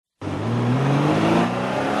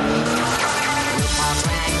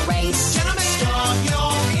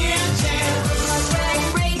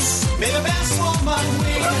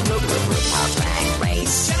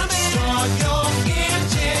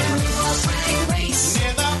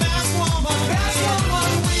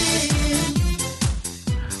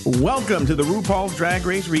Welcome to the RuPaul's Drag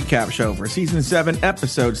Race Recap Show for Season 7,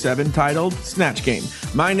 Episode 7, titled Snatch Game.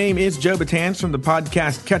 My name is Joe Batans from the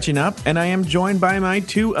podcast Catching Up, and I am joined by my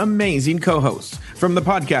two amazing co-hosts. From the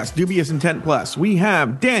podcast Dubious Intent Plus, we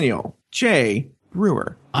have Daniel J.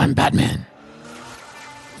 Brewer. I'm Batman.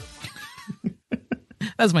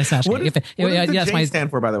 That's my Snatch Game. What does the J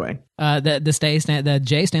stand for, by the way? The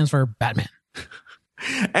J stands for Batman.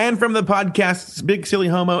 And from the podcasts Big Silly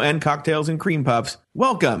Homo and Cocktails and Cream Puffs,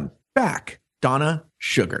 welcome back, Donna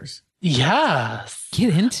Sugars. Yes.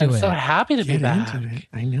 Get into I'm it. so happy to be back.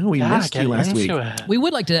 I know, we missed you last week. We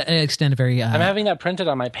would like to extend a very... I'm having that printed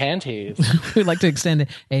on my panties. We'd like to extend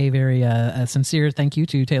a very sincere thank you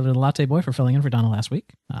to Taylor the Latte Boy for filling in for Donna last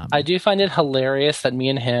week. I do find it hilarious that me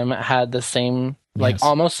and him had the same,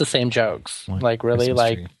 almost the same jokes.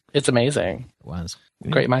 It's amazing. It was.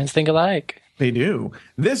 Great minds think alike. They do.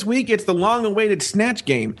 This week, it's the long-awaited Snatch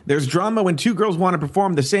Game. There's drama when two girls want to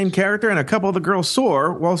perform the same character and a couple of the girls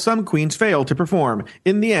soar, while some queens fail to perform.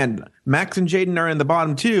 In the end, Max and Jaden are in the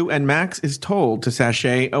bottom two, and Max is told to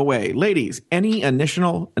sashay away. Ladies, any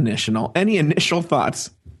initial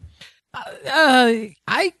thoughts? It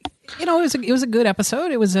was a good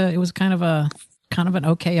episode. It was kind of an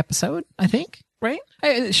okay episode, I think. Right?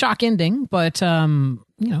 Shock ending, but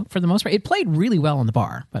for the most part, it played really well on the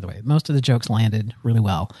bar. By the way, most of the jokes landed really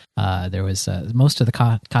well. There was most of the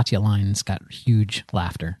Katya lines got huge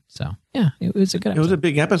laughter. So yeah, it was a good episode. It was a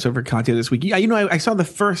big episode for Katya this week. Yeah, I saw the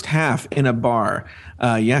first half in a bar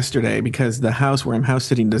yesterday because the house where I'm house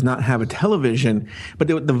sitting does not have a television, but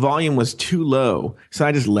the volume was too low, so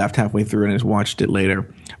I just left halfway through and just watched it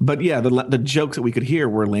later. But yeah, the jokes that we could hear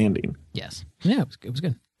were landing. Yes, yeah, it was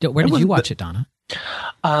good. Where did you watch it, Donna?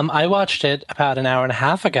 I watched it about an hour and a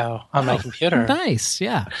half ago on my computer. Nice,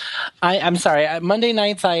 yeah. I'm sorry. Monday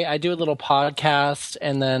nights, I do a little podcast,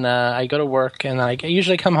 and then I go to work, and I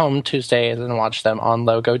usually come home Tuesdays and watch them on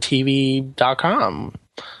logotv.com.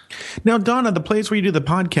 Now, Donna, the place where you do the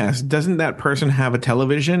podcast, doesn't that person have a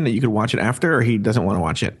television that you could watch it after, or he doesn't want to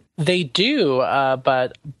watch it? They do,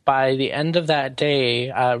 but by the end of that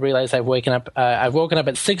day, I realized I've woken up at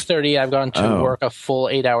 6:30. I've gone to work a full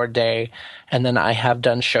 8-hour day, and then I have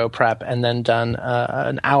done show prep, and then done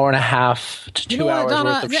an hour and a half to 2 hours Donna,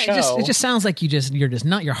 worth of show. It just sounds like you're just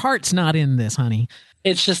not, your heart's not in this, honey.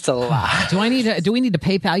 It's just a lot. Do we need to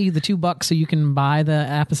PayPal you the $2 so you can buy the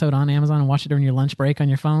episode on Amazon and watch it during your lunch break on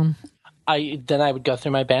your phone? Then I would go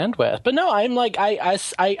through my bandwidth. But no, I'm like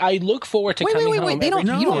I look forward to coming home. You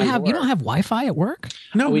don't have Wi-Fi at work?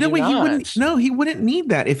 No, he wouldn't need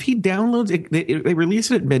that. If he downloads it, they release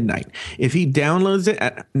it at midnight. If he downloads it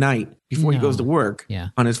at night before he goes to work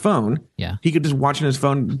on his phone, he could just watch on his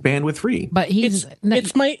phone bandwidth free. But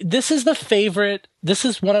this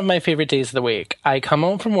is one of my favorite days of the week. I come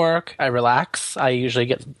home from work, I relax, I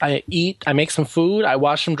eat, I make some food, I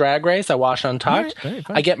watch some Drag Race, I watch Untucked, right,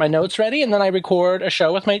 I get my notes ready, and then I record a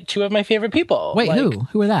show with two of my favorite people. Wait,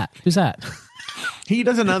 who are that? Who's that? He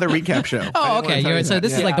does another recap show. Oh, okay. So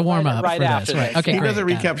this is like the warm up right for after this. this. Right. Okay, he does a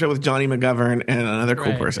recap show with Johnny McGovern and another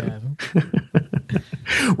cool person.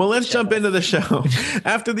 Well, let's jump into the show.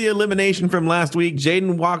 After the elimination from last week,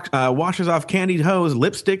 Jaden washes off Candied Ho's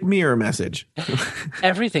lipstick mirror message.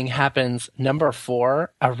 Everything happens. Number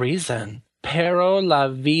 4, a reason. Pero la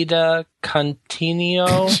vida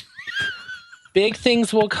continúa. Big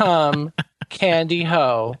things will come. Candy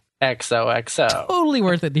Ho. XOXO. Totally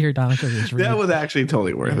worth it to hear Donna Sugars. That was actually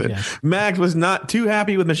totally worth it. Yes. Max was not too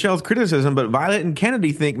happy with Michelle's criticism, but Violet and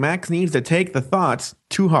Kennedy think Max needs to take the thoughts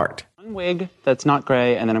to heart. Wig that's not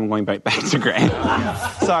gray, and then I'm going back to gray.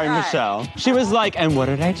 Sorry, Michelle. She was like, and what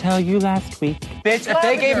did I tell you last week? Bitch, if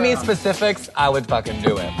they gave me specifics, I would fucking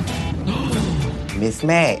do it. Miss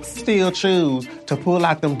Max still choose to pull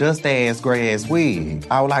out them dust-ass gray-ass wigs.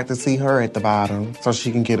 I would like to see her at the bottom so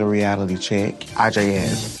she can get a reality check.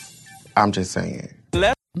 I'm just saying.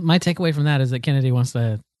 My takeaway from that is that Kennedy wants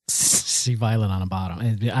to see Violet on a bottom.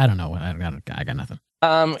 I don't know. I got nothing.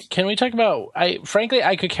 Can we talk about... Frankly,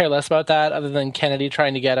 I could care less about that other than Kennedy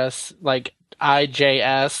trying to get us,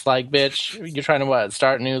 IJS, bitch, you're trying to what?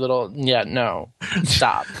 Start a new little... Yeah, no.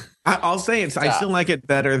 Stop. I'll say it. I still like it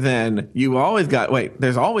better than you always got. Wait,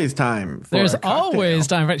 there's always time for There's a cocktail. always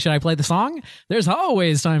time for... Should I play the song? There's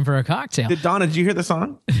always time for a cocktail. Donna, did you hear the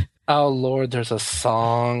song? Oh, Lord, there's a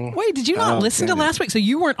song. Wait, did you not listen to last week? So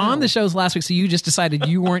you weren't on the shows last week, so you just decided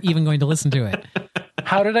you weren't even going to listen to it.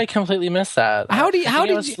 How did I completely miss that? I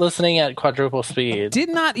was listening at quadruple speed. Did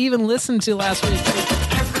not even listen to last week.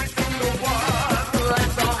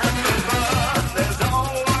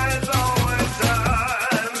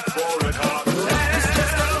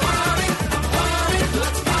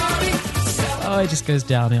 it just goes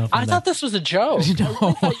downhill. I thought this was a joke. No. I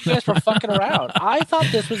really thought you guys were fucking around. I thought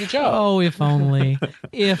this was a joke. Oh, if only.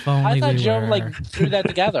 If only I thought we Joe were. like threw that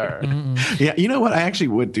together. Yeah, you know what? I actually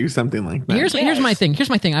would do something like that. Here's my thing. Here's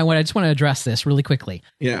my thing. I just want to address this really quickly.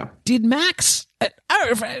 Yeah. Did Max,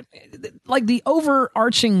 like the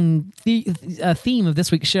overarching theme of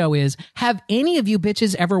this week's show is, have any of you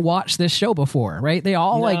bitches ever watched this show before? Right? They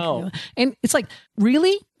all No. and it's like,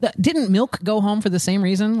 really? Didn't Milk go home for the same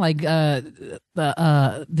reason? Like,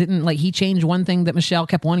 didn't like he changed one thing that Michelle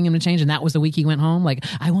kept wanting him to change, and that was the week he went home. Like,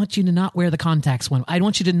 I want you to not wear the contacts one. I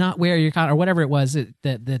want you to not wear your or whatever it was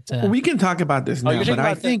that. We can talk about this now, You're talking but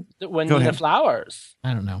I about think when Go Nina ahead. Flowers.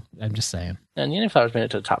 I don't know. I'm just saying. And Nina Flowers made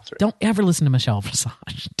it to the top 3. Don't ever listen to Michelle Visage.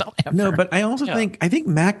 Don't ever. No, but I also think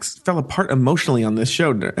Max fell apart emotionally on this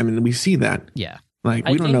show. I mean, we see that. Yeah. Like,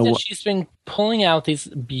 we I don't think know that what. she's been pulling out these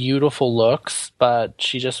beautiful looks, but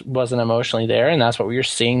she just wasn't emotionally there, and that's what we were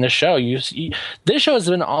seeing the show. This show has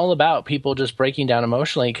been all about people just breaking down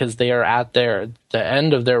emotionally because they are at the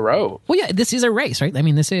end of their rope. Well, yeah, this is a race, right? I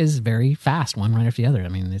mean, this is very fast, one right after the other. I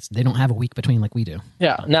mean, they don't have a week between like we do.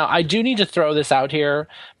 Yeah. Now, I do need to throw this out here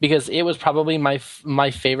because it was probably my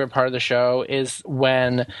favorite part of the show is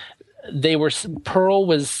when Pearl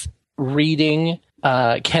was reading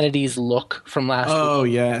Kennedy's look from last week. Oh,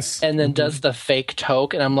 yes. And then does the fake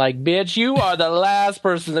toke, and I'm like, bitch, you are the last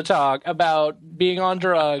person to talk about being on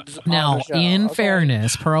drugs. Now, on the show, in okay?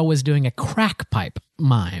 fairness, Pearl was doing a crack pipe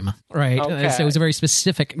mime, right? Okay. So it was a very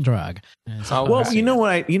specific drug. So, Well, you know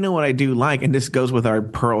what I do like, and this goes with our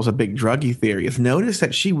Pearl's a big druggy theory, is notice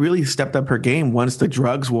that she really stepped up her game once the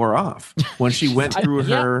drugs wore off. When she went through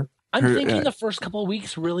her. I'm thinking the first couple of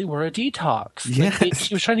weeks really were a detox. Yes. Like,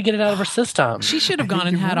 she was trying to get it out of her system. she should have gone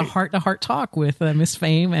and had a heart-to-heart talk with Miss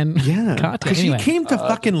Fame and Yeah, Katya. because Anyway. she came to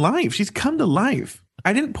fucking life. She's come to life.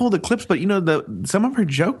 I didn't pull the clips, but some of her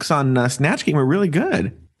jokes on Snatch Game were really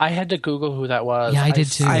good. I had to Google who that was. Yeah, I did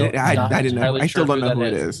too. I didn't know. I still don't know who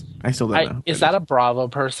it is. is. I still don't know. Is that a Bravo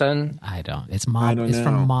person? I don't. It's I don't It's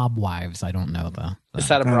from know. Mob Wives. I don't know though. Is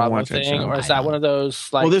that a I don't Bravo watch that thing, show. or is that one of those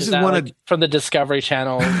like? Well, this is that one like of- from the Discovery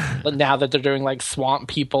Channel. Now that they're doing like swamp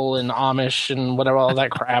people and Amish and whatever all that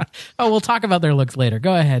crap. Oh, we'll talk about their looks later.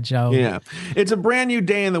 Go ahead, Joe. Yeah. It's a brand new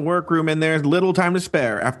day in the workroom, and there's little time to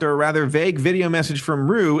spare. After a rather vague video message from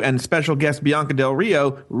Rue and special guest Bianca Del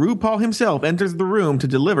Rio, RuPaul himself enters the room to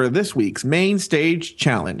deliver this week's main stage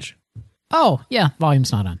challenge. Oh, yeah.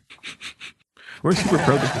 Volume's not on. We're super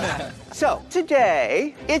pro this. So,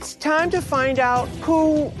 today, it's time to find out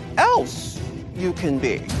who else you can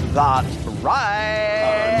be. That's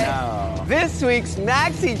right. Oh, no. This week's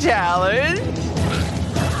Maxi Challenge.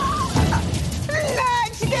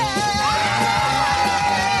 Maxi Game!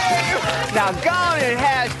 Now go on and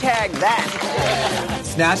hashtag that.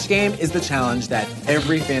 Snatch Game is the challenge that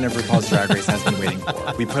every fan of RuPaul's Drag Race has been waiting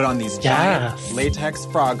for. We put on these giant Yes. latex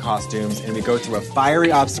frog costumes and we go through a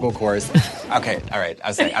fiery obstacle course. Okay, all right,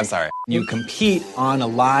 I'm sorry. You compete on a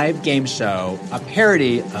live game show, a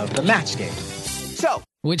parody of the Match Game. So,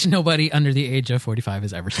 Which nobody under the age of 45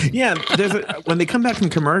 has ever seen. Yeah, when they come back from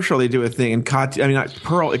commercial, they do a thing, and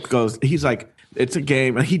Pearl, it goes, he's like, it's a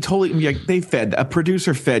game, and he totally, a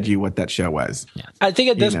producer fed you what that show was. Yeah. I think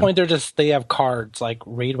at this know. point they have cards like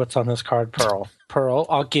read what's on this card, Pearl. Pearl,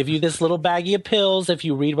 I'll give you this little baggie of pills if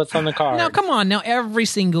you read what's on the card. Now, come on. Now, every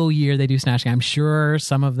single year they do Snatch Game. I'm sure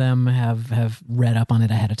some of them have read up on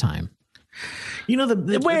it ahead of time. You know,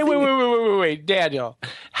 Wait, Daniel.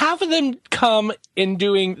 Half of them come in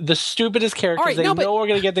doing the stupidest characters. All right, they no, but- know we're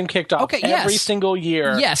going to get them kicked off every single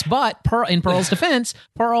year. Yes, but in Pearl's defense,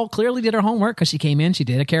 Pearl clearly did her homework because she came in, she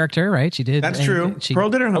did a character, right? She did. That's true. Pearl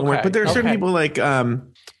did her homework, but there are certain people like,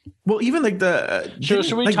 even like the.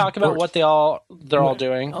 Should we talk about what they're all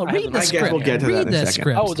doing? Oh, read the I guess script. we'll get to read that in a the second.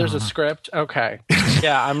 script. Oh, there's a Tom. script? Okay.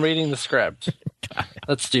 Yeah, I'm reading the script.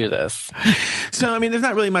 Let's do this. So, I mean, there's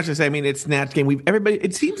not really much to say. I mean, it's Snatch Game.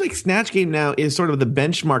 It seems like Snatch Game now is sort of the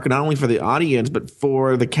benchmark, not only for the audience, but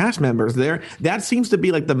for the cast members there. That seems to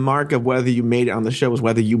be like the mark of whether you made it on the show is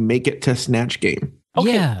whether you make it to Snatch Game.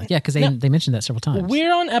 Okay. Yeah, because they mentioned that several times.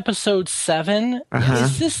 We're on episode 7. Uh-huh.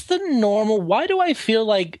 Is this the normal? Why do I feel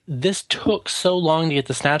like this took so long to get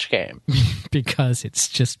the Snatch Game? Because it's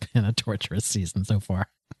just been a torturous season so far.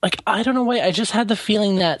 Like, I don't know why. I just had the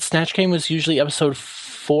feeling that Snatch Game was usually episode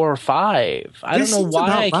 4 or 5. I This don't know seems why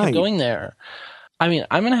about I kept right. going there. I mean,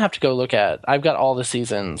 I'm going to have to go look at. I've got all the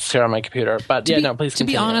seasons here on my computer. But please To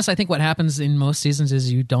be continue. honest, I think what happens in most seasons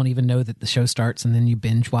is you don't even know that the show starts and then you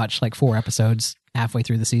binge watch like 4 episodes halfway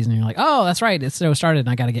through the season and you're like, oh, that's right, it's so started and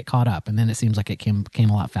I got to get caught up, and then it seems like it came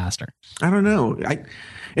a lot faster. I don't know.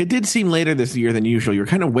 It did seem later this year than usual. You're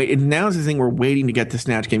kind of waiting. Now is the thing, we're waiting to get to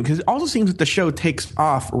Snatch Game, because it also seems that the show takes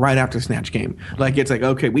off right after Snatch Game. Like, it's like,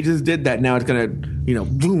 okay, we just did that. Now it's going to,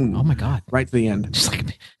 boom. Oh my God. Right to the end. Just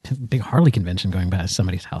like a big Harley convention going by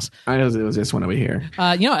somebody's house. I know it was this one over here.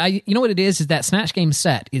 You know what it is that Snatch Game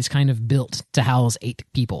set is kind of built to house 8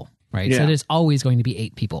 people, right? Yeah. So there's always going to be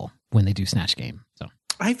 8 people when they do Snatch Game. So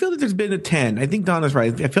I feel that there's been a 10. I think Donna's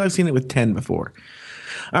right. I feel I've seen it with 10 before.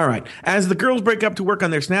 All right. As the girls break up to work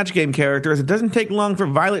on their Snatch Game characters, it doesn't take long for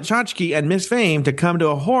Violet Chachki and Miss Fame to come to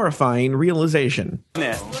a horrifying realization.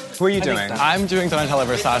 Who are you doing? I'm doing Donatella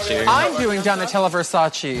Versace. I'm doing Donatella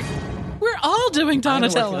Versace. we're all doing Donatella.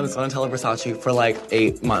 I've been working on Donatella Versace for like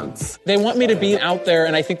 8 months. They want me to be out there,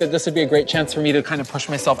 and I think that this would be a great chance for me to kind of push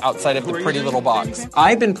myself outside of the pretty little box.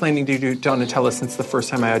 I've been planning to do Donatella since the first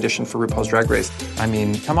time I auditioned for RuPaul's Drag Race. I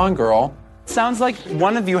mean, come on, girl. Sounds like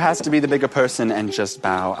one of you has to be the bigger person and just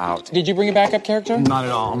bow out. Did you bring a backup character? Not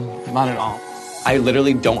at all. Not at all. I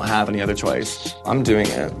literally don't have any other choice. I'm doing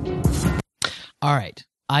it. All right.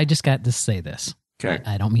 I just got to say this. Okay.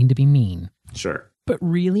 I don't mean to be mean. Sure. But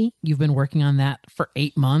really, you've been working on that for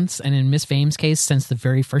 8 months, and in Miss Fame's case, since the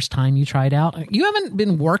very first time you tried out, you haven't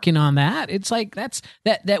been working on that. It's like that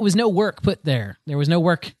was no work put there. There was no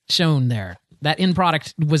work shown there. That end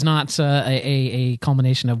product was not a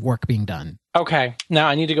culmination of work being done. Okay, now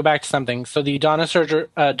I need to go back to something. So the Donna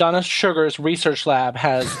Sugar's research lab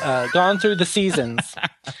has gone through the seasons.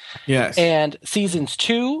 Yes. And seasons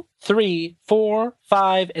 2, 3, 4,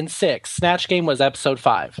 5, and 6. Snatch Game was episode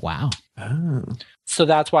 5. Wow. Oh. So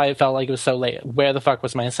that's why it felt like it was so late. Where the fuck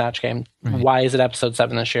was my Snatch Game? Right. Why is it episode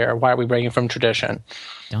 7 this year? Why are we breaking from tradition?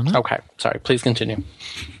 Don't know. Okay, sorry. Please continue.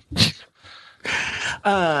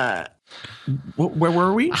 Where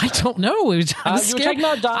were we? I don't know. I'm scared.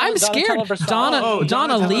 I'm scared.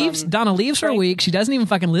 Donna leaves for a week. She doesn't even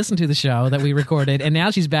fucking listen to the show that we recorded, and now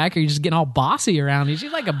she's back here. You're just getting all bossy around me.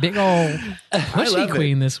 She's like a big old pushy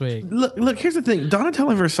queen this week. Look, here's the thing.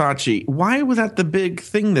 Donatella Versace, why was that the big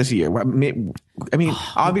thing this year? I mean,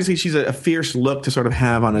 obviously she's a fierce look to sort of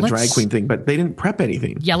have on a drag queen thing, but they didn't prep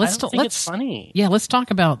anything. Yeah, let's it's funny. Yeah, let's talk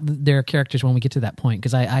about their characters when we get to that point,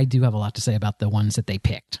 because I do have a lot to say about the ones that they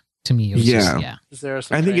picked. To me, it was Is there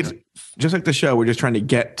I think it's just like the show. We're just trying to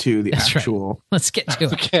get to the actual. Right. Let's get to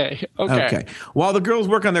it. Okay. While the girls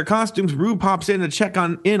work on their costumes, Rue pops in to check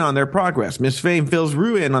in on their progress. Miss Fame fills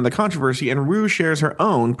Rue in on the controversy, and Rue shares her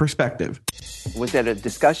own perspective. Was that a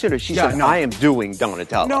discussion, or she said, no. I am doing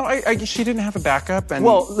Donatella? No, she didn't have a backup. And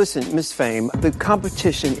Well, listen, Miss Fame, the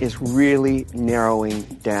competition is really narrowing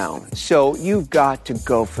down. So you've got to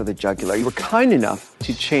go for the jugular. You were kind enough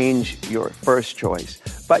to change your first choice.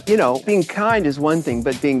 But, being kind is one thing,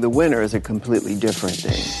 but being the winner is a completely different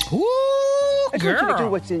thing. Ooh, I just want you to do girl.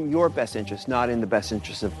 what's in your best interest, not in the best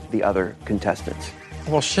interest of the other contestants.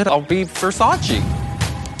 well, shit, I'll be Versace.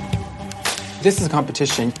 This is a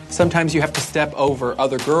competition. Sometimes you have to step over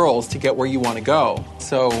other girls to get where you want to go.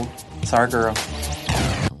 So, sorry, girl.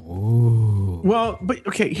 Well, but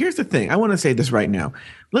okay, here's the thing. I want to say this right now.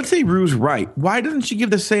 Let's say Rue's right. Why doesn't she give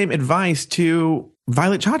the same advice to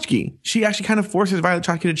Violet Chachki? She actually kind of forces Violet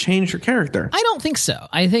Chachki to change her character. I don't think so.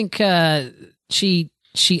 I think she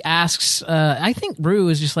asks. I think Rue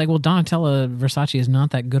is just like, well, Donatella Versace is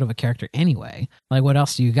not that good of a character anyway. Like, what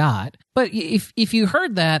else do you got? But if you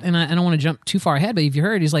heard that, and I don't want to jump too far ahead, but if you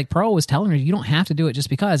heard, he's like, Pearl was telling her, you don't have to do it just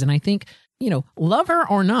because. And I think, love her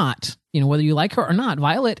or not, whether you like her or not,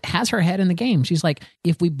 Violet has her head in the game. She's like,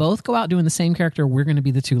 if we both go out doing the same character, we're going to be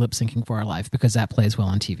the two lip syncing for our life because that plays well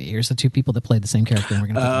on TV. Here's the two people that played the same character, and we're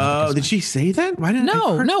going to. Oh, did she say that? Why didn't?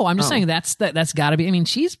 No. I'm just saying that's got to be. I mean,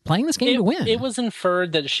 she's playing this game to win. It was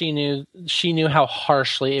inferred that she knew how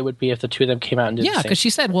harshly it would be if the two of them came out and did the same. because she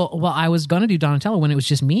said, well, I was going to do Donatella when it was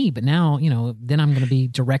just me, but now, then I'm going to be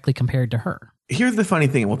directly compared to her. Here's the funny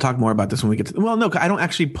thing, and we'll talk more about this when we get to. Well, no, I don't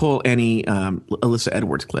actually pull any Alyssa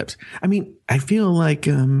Edwards clips. I mean, I feel like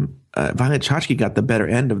Violet Chachki got the better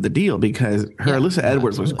end of the deal because her Alyssa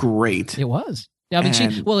Edwards was great. It was. Yeah, I mean,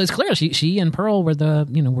 it's clear she and Pearl were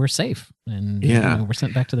were safe and were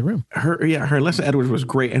sent back to the room. Her Alyssa Edwards was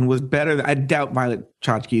great and was better. I doubt Violet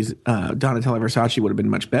Chachki's Donatella Versace would have been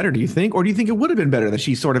much better. Do you think, or do you think it would have been better that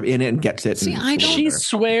she's sort of in it and gets it? See, She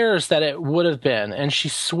swears that it would have been, and she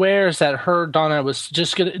swears that Donatella was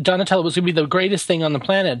going to be the greatest thing on the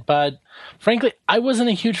planet. But frankly, I wasn't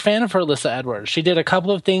a huge fan of her Alyssa Edwards. She did a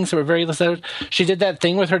couple of things that were very Alyssa Edwards. She did that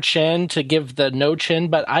thing with her chin to give the no chin,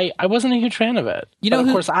 but I wasn't a huge fan of it. it. You know but of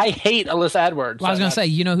who- course, I hate Alyssa Edwards. Well, I was so going to say,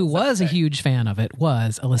 you know who was a huge fan of it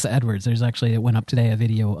was Alyssa Edwards. There's actually, it went up today, a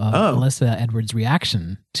video of Alyssa Edwards'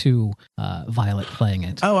 reaction to Violet playing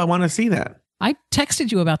it. Oh, I want to see that. I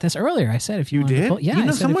texted you about this earlier. I said if you You wanted did? to pull, yeah. You know,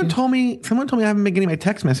 I said someone told me I haven't been getting my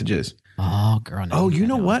text messages. Oh, girl. No, Oh, you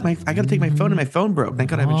know what? I got to take my phone, and my phone broke.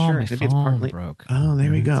 Thank God I have insurance. My Maybe it's phone partly broke. Oh,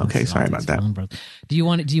 there we go. Okay, sorry about that. Do you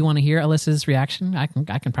want to hear Alyssa's reaction? I can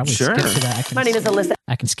probably Sure. skip to that. My name is Alyssa.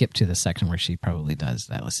 I can skip to the section where she probably does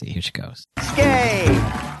that. Let's see. Here she goes. Game.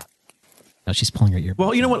 No, she's pulling her ear.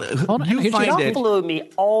 Well, you know what? Hold on. You Here she find goes. it. Flew me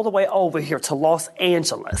all the way over here to Los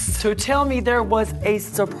Angeles to tell me there was a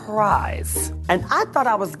surprise. And I thought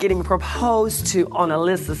I was getting proposed to on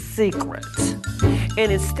Alyssa's secret.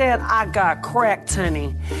 And instead, I got cracked, honey,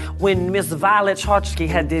 when Miss Violet Chachki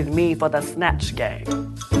had did me for the Snatch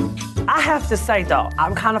Game. I have to say, though,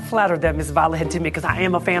 I'm kind of flattered that Miss Violet had did me because I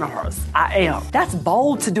am a fan of hers. I am. That's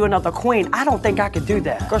bold to do another queen. I don't think I could do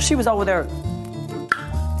that. Girl, she was over there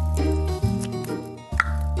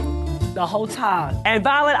the whole time. And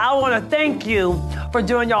Violet, I want to thank you for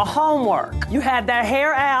doing your homework. You had that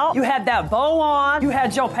hair out, you had that bow on, you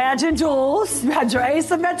had your pageant jewels, you had your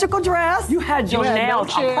asymmetrical dress, you had your nails.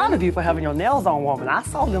 I'm proud of you for having your nails on, woman. I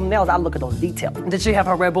saw them nails, I look at those details. Did she have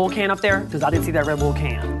her Red Bull can up there? Because I didn't see that Red Bull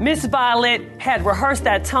can. Miss Violet had rehearsed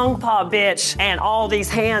that tongue pop bitch and all these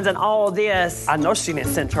hands and all this. I know she didn't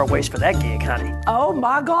send her waist for that gig, honey. Oh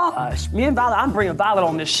my gosh. Me and Violet, I'm bringing Violet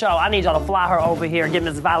on this show. I need y'all to fly her over here and get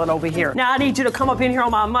Miss Violet over here. Now I need you to come up in here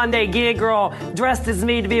on my Monday gig, girl, dressed as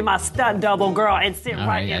me to be my stunt double, girl, and sit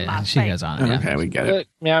right in my She face. goes on. Yeah. Okay, we get it.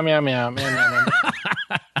 Meow, meow, meow, meow, meow,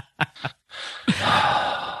 meow.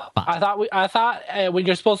 I thought when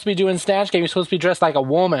you're supposed to be doing Snatch Game, you're supposed to be dressed like a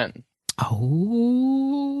woman.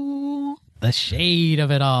 Oh, the shade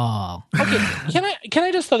of it all. Okay, can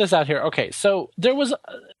I just throw this out here? Okay, so there was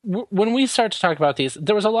when we start to talk about these,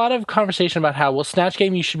 there was a lot of conversation about how, well, Snatch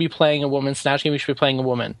Game you should be playing a woman, Snatch Game you should be playing a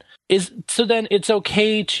woman. So then it's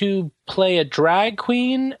okay to play a drag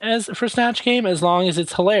queen for Snatch Game as long as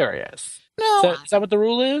it's hilarious. No, Is that what the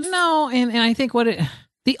rule is? No, and I think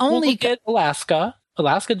the only Look at Alaska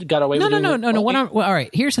got away with it. No. All right,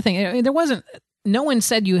 here's the thing. There wasn't. No one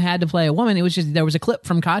said you had to play a woman. It was just there was a clip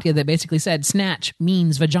from Katya that basically said snatch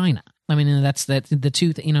means vagina. I mean, that's the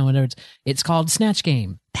two. In other words, it's called Snatch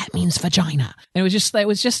Game. That means vagina. And it was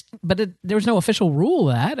just. But there was no official rule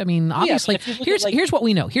of that. I mean, obviously, here's what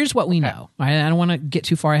we know. Here's what we know. I don't want to get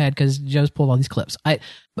too far ahead because Joe's pulled all these clips.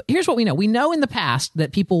 But here's what we know. We know in the past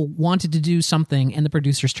that people wanted to do something and the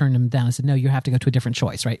producers turned them down and said, no, you have to go to a different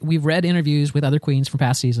choice, right? We've read interviews with other queens from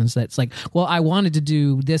past seasons that's like, well, I wanted to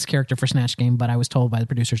do this character for Snatch Game, but I was told by the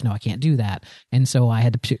producers, no, I can't do that. And so I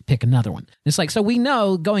had to pick another one. It's like, so we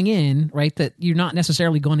know going in, right, that you're not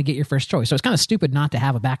necessarily going to get your first choice. So it's kind of stupid not to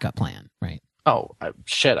have a backup plan, right? Oh,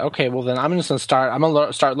 shit. Okay, well then I'm just going to start. I'm going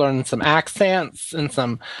to start learning some accents and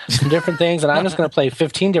some different things, and I'm just going to play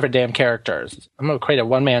 15 different damn characters. I'm going to create a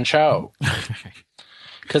one-man show.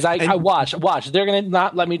 Because I watch. They're going to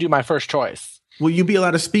not let me do my first choice. Will you be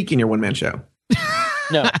allowed to speak in your one-man show?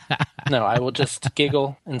 No, I will just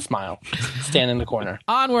giggle and smile, stand in the corner.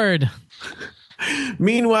 Onward.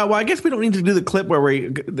 Meanwhile, well, I guess we don't need to do the clip where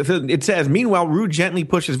it says, meanwhile, Rue gently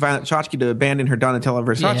pushes Violet Chachki to abandon her Donatella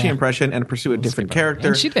Versace impression and pursue a different character.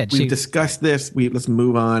 And she did. We've discussed this. Let's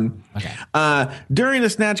move on. Okay. During the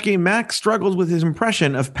Snatch Game, Max struggles with his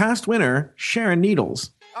impression of past winner Sharon Needles.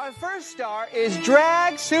 Our first star is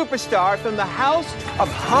drag superstar from the House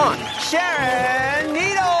of Han, Sharon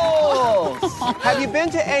Needles. Have you been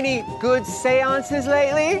to any good seances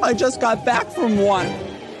lately? I just got back from one.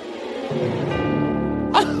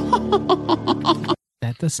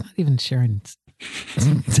 That's not even Sharon.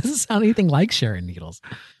 Doesn't sound anything like Sharon Needles.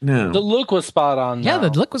 No. The look was spot on. Yeah, though.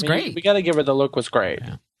 the look was great. We got to give her the look was great.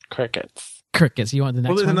 Yeah. Crickets. You want the next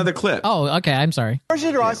Well, there's one? another clip. Oh, okay. I'm sorry.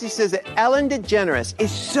 Marcia Rossi says that Ellen DeGeneres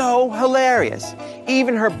is so hilarious.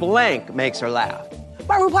 Even her blank makes her laugh.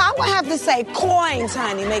 But RuPaul, I'm going to have to say coins,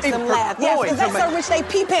 honey, makes them laugh. Yes, because they so rich, they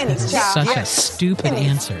pee pennies, child. Such a stupid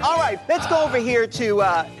answer. All right, let's go over here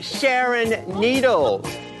to Sharon Needles.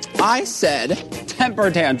 I said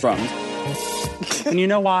temper tantrums. And you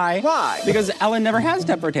know why? Why? Because Ellen never has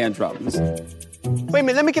temper tantrums. Wait a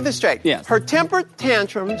minute, let me get this straight. Yes. Her temper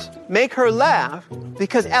tantrums make her laugh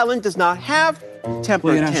because Ellen does not have temper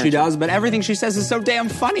Well, you know, tantrums. she does, but everything she says is so damn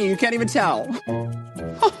funny, you can't even tell. Yeah,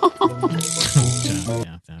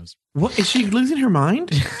 that was... What, is she losing her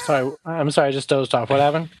mind? Sorry, I'm sorry. I just dozed off. What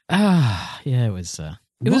happened? Yeah, it was.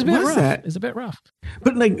 It was a bit rough. It was a bit rough.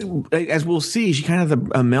 But as we'll see, she kind of had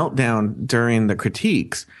a meltdown during the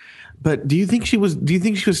critiques. But do you think she was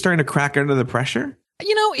starting to crack under the pressure?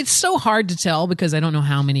 You know, it's so hard to tell because I don't know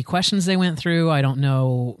how many questions they went through. I don't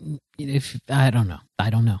know.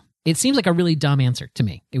 It seems like a really dumb answer to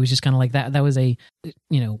me. It was just kind of like that. That was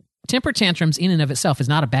temper tantrums in and of itself is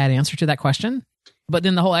not a bad answer to that question. But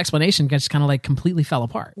then the whole explanation just kind of like completely fell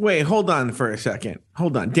apart. Wait, hold on for a second.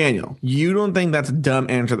 Hold on. Daniel, you don't think that's a dumb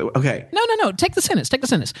answer? Okay. No. Take the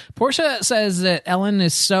sentence. Portia says that Ellen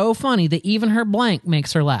is so funny that even her blank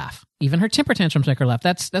makes her laugh. Even her temper tantrums make her laugh.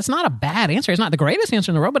 That's not a bad answer. It's not the greatest answer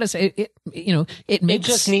in the world, but it makes... It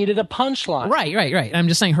just needed a punchline. Right. I'm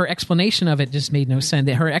just saying her explanation of it just made no sense.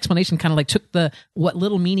 Her explanation kind of like took what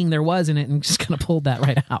little meaning there was in it and just kind of pulled that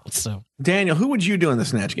right out. So, Daniel, who would you do in the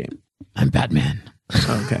Snatch Game? I'm Batman.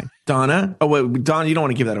 Okay. Donna? Oh, wait, Donna, you don't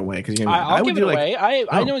want to give that away. I'll give it away.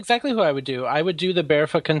 I know exactly who I would do. I would do the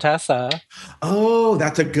Barefoot Contessa. Oh,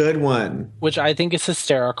 that's a good one. Which I think is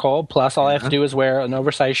hysterical. Plus, all I have to do is wear an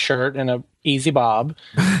oversized shirt and a easy bob.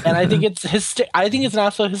 And I think it's I think it's an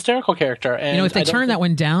absolute hysterical character. And if they turn that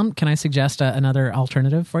one down, can I suggest another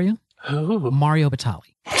alternative for you? Who? Mario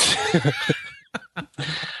Batali.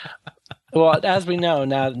 Well, as we know,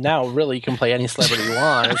 now really you can play any celebrity you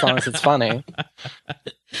want as long as it's funny.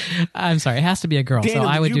 I'm sorry, it has to be a girl, Daniel, so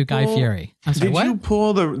I would do Guy Fieri. I'm sorry, did you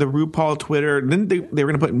pull the RuPaul Twitter? Didn't they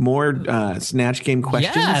were going to put more Snatch Game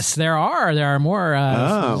questions? Yes, there are. There are more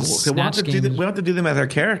so we'll have to do them as our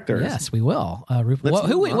characters. Yes, we will.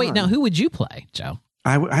 Who would you play, Joe?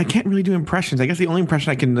 I can't really do impressions. I guess the only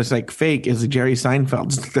impression I can just like fake is Jerry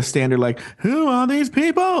Seinfeld. Just the standard like, who are these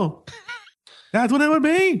people? That's what it would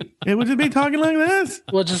be. It would just be talking like this.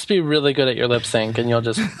 We'll just be really good at your lip sync and you'll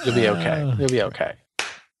be okay. You'll be okay.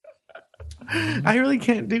 I really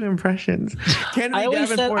can't do impressions. I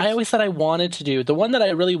always said I wanted to do the one that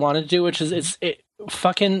I really wanted to do, which is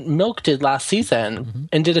fucking Milk did last season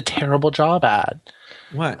and did a terrible job at.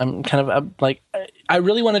 What? I'm kind of I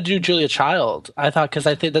really want to do Julia Child. I thought because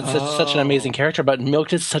I think that's such an amazing character, but Milk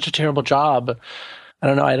did such a terrible job. I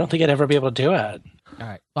don't know. I don't think I'd ever be able to do it. All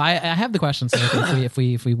right. Well, I have the question, so if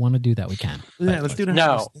we want to do that, we can. Yeah, let's do that.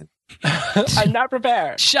 No. I'm not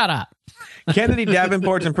prepared. Shut up. Kennedy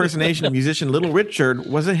Davenport's impersonation of musician Little Richard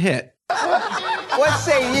was a hit. What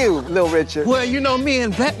say you, Little Richard? Well, me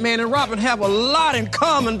and Batman and Robin have a lot in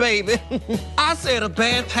common, baby. I said a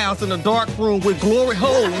bathhouse in a dark room with glory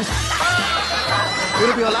holes.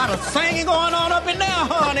 It'll be a lot of singing going on up in there,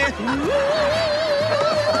 honey.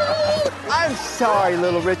 I'm sorry,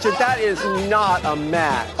 Little Richard. That is not a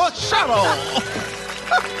match. Oh, shut up.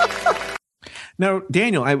 Now,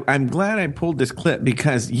 Daniel, I'm glad I pulled this clip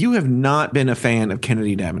because you have not been a fan of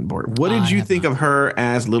Kennedy Davenport. What did you think of her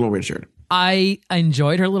as Little Richard? I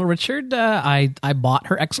enjoyed her Little Richard. I bought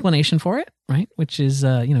her explanation for it, right? Which is,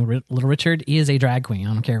 Little Richard is a drag queen.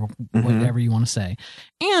 I don't care whatever you want to say.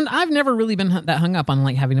 And I've never really been that hung up on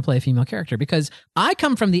like having to play a female character because I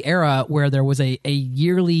come from the era where there was a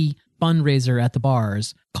yearly fundraiser at the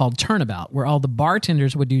bars called Turnabout, where all the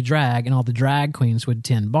bartenders would do drag and all the drag queens would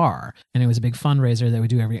tend bar. And it was a big fundraiser that would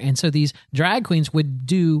do every year. And so these drag queens would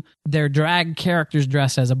do their drag characters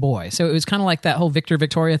dressed as a boy. So it was kind of like that whole Victor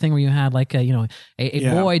Victoria thing where you had like a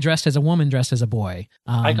boy dressed as a woman dressed as a boy.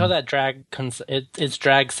 I call that drag. It's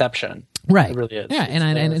dragception. Right. It really is. Yeah.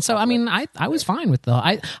 And so, I mean, I was fine with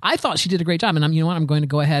I thought she did a great job. And I'm going to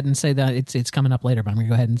go ahead and say that it's coming up later, but I'm going to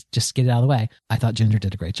go ahead and just get it out of the way. I thought Ginger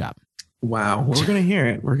did a great job. Wow. We're going to hear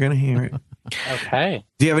it. Okay.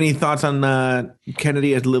 Do you have any thoughts on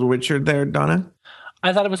Kennedy as Little Richard there, Donna?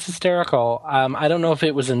 I thought it was hysterical. I don't know if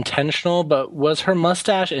it was intentional, but was her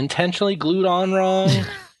mustache intentionally glued on wrong?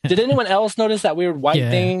 Did anyone else notice that weird white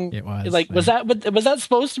thing? It was. Like, was that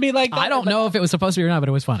supposed to be like that? I don't know if it was supposed to be or not, but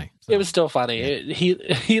it was funny. So. It was still funny.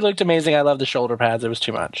 He looked amazing. I love the shoulder pads. It was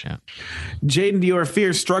too much. Yeah. Jaden Dior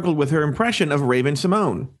Fierce struggled with her impression of Raven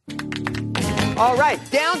Simone. All right,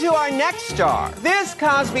 down to our next star. This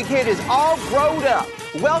Cosby Kid is all grown up.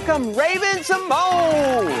 Welcome, Raven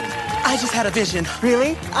Simone. I just had a vision.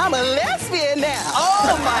 Really? I'm a lesbian now.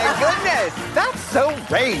 Oh, my goodness. That's so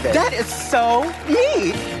Raven. That is so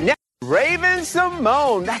neat. Now, Raven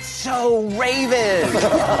Simone. That's so Raven.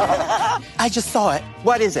 I just saw it.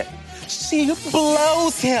 What is it? She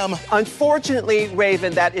blows him. Unfortunately,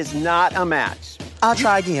 Raven, that is not a match. I'll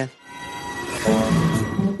try again.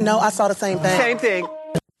 No, I saw the same thing. Same thing.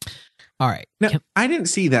 All right. Now, I didn't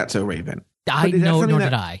see that so Raven. Nor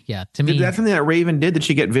did I. Yeah, to me. That's something that Raven did. Did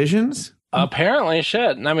she get visions? Apparently,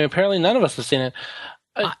 shit. I mean, apparently none of us have seen it.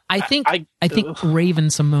 I think Raven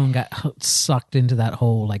Simone got sucked into that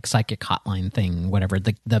whole like psychic hotline thing, whatever.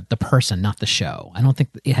 The person, not the show. I don't think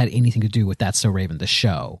it had anything to do with That's So Raven, the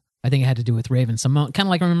show. I think it had to do with Raven Simone. Kind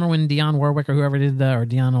of like, remember when Dionne Warwick or whoever did or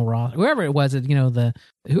Deanna Ross, whoever it was, it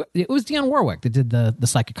was Dionne Warwick that did the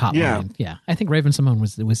psychic hotline. Yeah. I think Raven Simone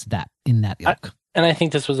was that in that ilk. And I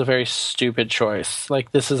think this was a very stupid choice.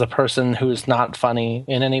 Like, this is a person who's not funny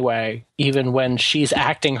in any way. Even when she's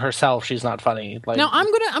acting herself, she's not funny. Like, now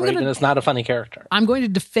Raven is not a funny character. I'm going to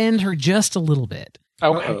defend her just a little bit.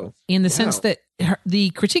 Okay. In the sense that the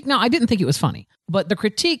critique, no, I didn't think it was funny, but the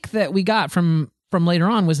critique that we got from later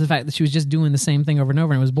on was the fact that she was just doing the same thing over and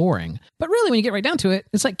over and it was boring. But really, when you get right down to it,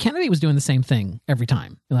 it's like Kennedy was doing the same thing every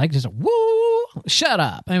time. Like, just woo, shut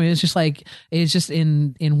up. I mean, it's just like, it's just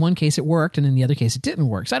in one case it worked and in the other case it didn't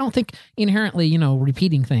work. So I don't think inherently,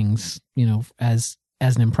 repeating things, as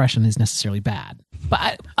an impression is necessarily bad.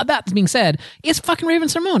 But that being said, it's fucking Raven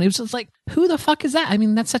Simone. It was just like, who the fuck is that? I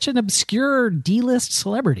mean, that's such an obscure D-list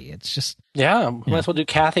celebrity. It's just... Yeah, might as well do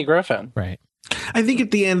Kathy Griffin. Right. I think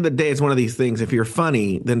at the end of the day, it's one of these things. If you're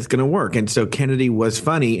funny, then it's going to work. And so Kennedy was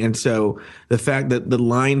funny. And so the fact that the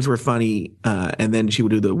lines were funny, and then she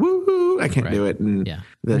would do the woo, I can't do it. And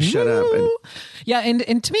the shut up. And,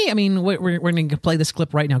 and to me, I mean, we're going to play this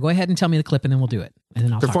clip right now. Go ahead and tell me the clip and then we'll do it. And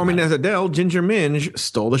then I'll performing as Adele, Ginger Minge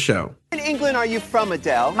stole the show. In England are you from,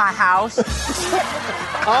 Adele? My house.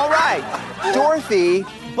 All right. Dorothy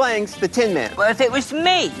blanks the Tin Man. Well, if it was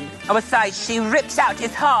me, I would say she rips out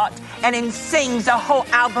his heart and then sings a whole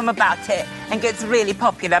album about it and gets really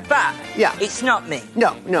popular. But it's not me.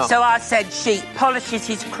 No. So I said she polishes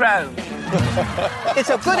his chrome. It's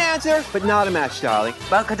a good answer, but not a match, darling.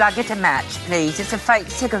 Well, could I get a match, please? It's a fake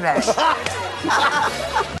cigarette.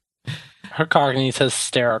 Her Cockney's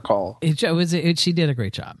hysterical. She did a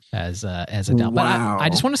great job as Adele. But I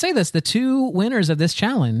just want to say this: the two winners of this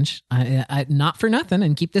challenge, not for nothing,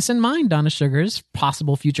 and keep this in mind, Donna Sugars,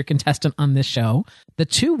 possible future contestant on this show. The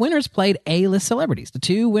two winners played A-list celebrities. The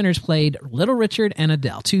two winners played Little Richard and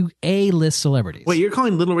Adele, two A-list celebrities. Wait, you're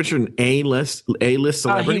calling Little Richard an A-list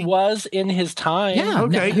celebrity? He was in his time. Yeah,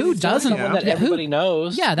 okay. Who doesn't? Someone that everybody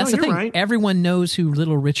knows. Yeah, that's the thing. Right. Everyone knows who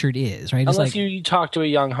Little Richard is, right? Unless you talk to a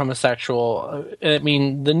young homosexual. I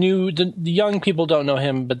mean, the young people don't know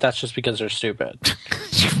him, but that's just because they're stupid.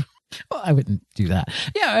 Well, I wouldn't do that.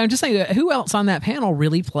 Yeah, I'm just saying, who else on that panel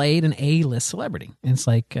really played an A-list celebrity? And it's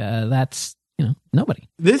like, that's, nobody.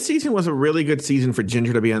 This season was a really good season for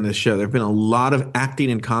Ginger to be on this show. There have been a lot of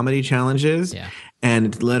acting and comedy challenges. Yeah.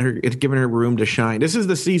 And it's given her room to shine. This is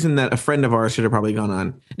the season that a friend of ours should have probably gone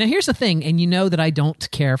on. Now, here's the thing, and you know that I don't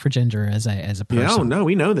care for Ginger as a person. No,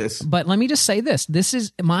 we know this. But let me just say this. This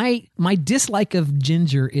is my dislike of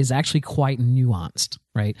Ginger is actually quite nuanced,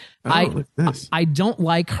 right? I don't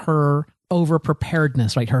like her over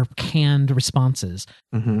preparedness, right? Her canned responses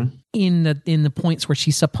in the points where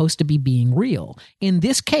she's supposed to be being real. In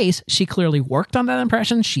this case, she clearly worked on that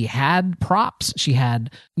impression. She had props. She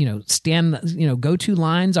had, go-to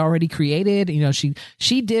lines already created.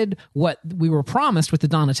 She did what we were promised with the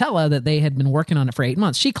Donatella, that they had been working on it for 8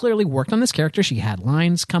 months. She clearly worked on this character. She had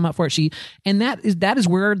lines come up for it. And that is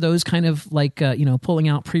where those kind of pulling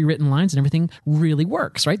out pre-written lines and everything really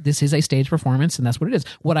works, right? This is a stage performance, and that's what it is.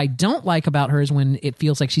 What I don't like about her is when it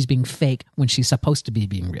feels like she's being fake when she's supposed to be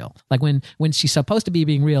being real. Like when she's supposed to be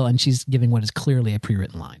being real and she's giving what is clearly a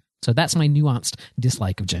pre-written line. So that's my nuanced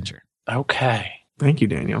dislike of Ginger. Okay. Thank you,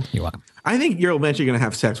 Daniel. You're welcome. I think you're eventually going to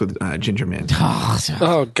have sex with Ginger Minge.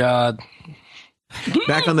 Oh, God.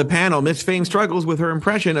 Back on the panel, Miss Fame struggles with her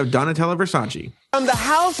impression of Donatella Versace. From the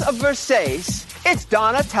House of Versace, it's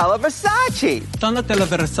Donatella Versace. Donatella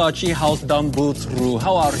Versace, House Down Boots Rue.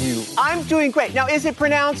 How are you? I'm doing great. Now, is it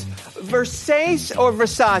pronounced Versace or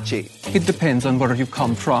Versace? It depends on where you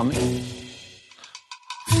come from.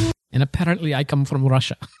 And apparently I come from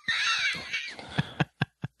Russia.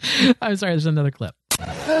 I'm sorry, there's another clip.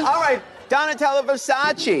 All right, Donatella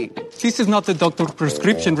Versace. This is not the doctor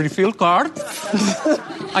prescription refill card.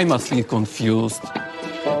 I must be confused.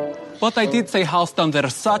 But I did say House Down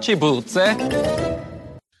Versace boots, eh?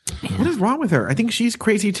 What is wrong with her? I think she's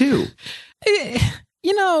crazy too.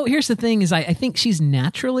 Here's the thing is I think she's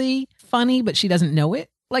naturally funny, but she doesn't know it.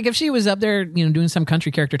 Like if she was up there, doing some country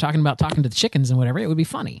character talking to the chickens and whatever, it would be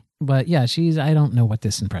funny. But yeah, I don't know what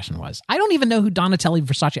this impression was. I don't even know who Donatella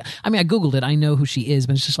Versace. I mean, I Googled it. I know who she is,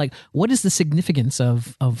 but it's just like, what is the significance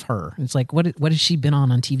of her? It's like, what has she been on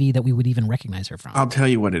TV that we would even recognize her from? I'll tell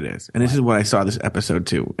you what it is. And this is what I saw this episode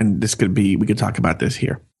too. And we could talk about this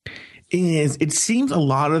here. It seems a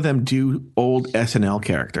lot of them do old SNL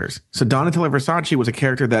characters. So Donatella Versace was a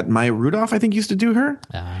character that Maya Rudolph, I think, used to do her,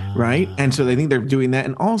 right? And so they think they're doing that.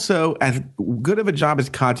 And also, as good of a job as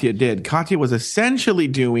Katya did, Katya was essentially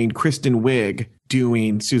doing Kristen Wiig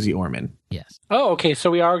doing Susie Orman. Yes. Oh, okay.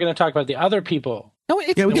 So we are going to talk about the other people.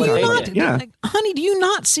 No, we do you not? Yeah. Honey, do you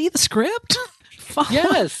not see the script?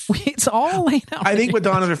 Yes, it's all laid out. I think what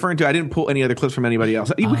Donna's referring to, I didn't pull any other clips from anybody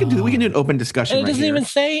else. We can do an open discussion. And it doesn't even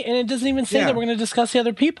say that we're going to discuss the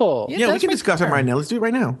other people. Yeah, we can discuss them right now. Let's do it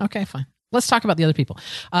right now. Okay, fine. Let's talk about the other people.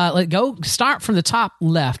 Go start from the top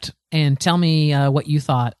left and tell me what you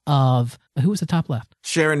thought of who was the top left.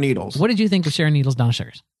 Sharon Needles. What did you think of Sharon Needles, Donna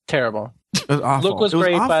Sugars? Terrible. It was awful. Look was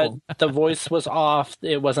great, but the voice was off.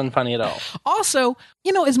 It wasn't funny at all. Also,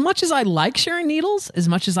 as much as I like Sharon Needles, as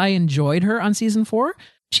much as I enjoyed her on season 4,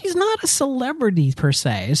 she's not a celebrity per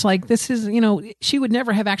se. It's like this is, she would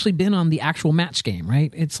never have actually been on the actual Match Game,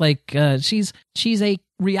 right? It's like she's a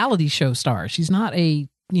reality show star. She's not a,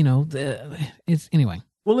 it's anyway.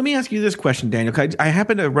 Well, let me ask you this question, Daniel. I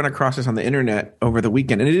happened to run across this on the internet over the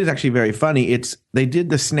weekend, and it is actually very funny. They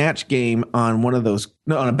did the Snatch Game on one of those,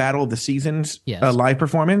 on a Battle of the Seasons live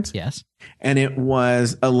performance. Yes. And it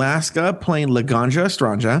was Alaska playing Laganja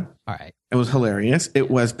Estranja. All right. It was hilarious.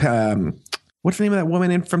 It was, what's the name of that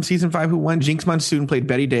woman from season 5 who won? Jinx Monsoon played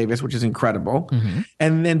Betty Davis, which is incredible. Mm-hmm.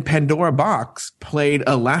 And then Pandora Box played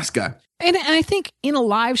Alaska. And I think in a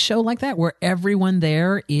live show like that, where everyone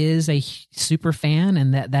there is a super fan,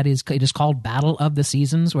 and it is called Battle of the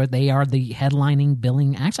Seasons, where they are the headlining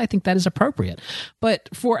billing acts, I think that is appropriate. But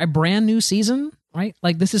for a brand new season, right?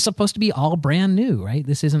 Like this is supposed to be all brand new, right?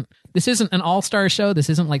 This isn't an all-star show. This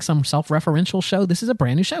isn't like some self-referential show. This is a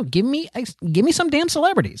brand new show. Give me some damn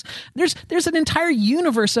celebrities. There's an entire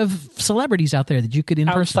universe of celebrities out there that you could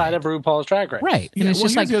impersonate outside of RuPaul's Drag Race, right? And it's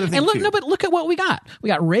just like, and look at what we got. We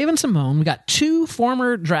got Raven Simone. We got 2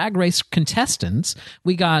 former Drag Race contestants.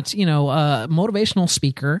 We got motivational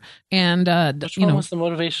speaker, and which one was the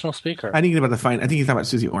motivational speaker? I think he's talking about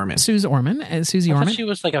Susie Orman. Susie Orman. I thought she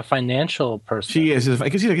was like a financial person. She is,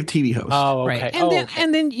 because she's like a TV host. Oh, okay. Right.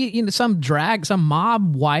 And then some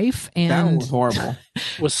mob wife, and that was horrible.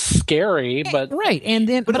 Was scary, but right. And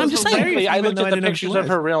then, but I'm just saying, I looked at the pictures of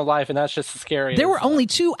her real life, and that's just as scary. There were only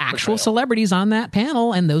 2 actual celebrities on that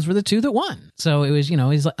panel, and those were the 2 that won. So it was,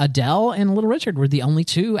 Adele and Little Richard were the only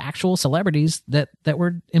 2 actual celebrities that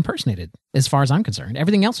were impersonated, as far as I'm concerned.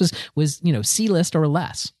 Everything else was C-list or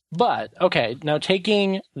less. But, okay, now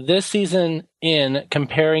taking this season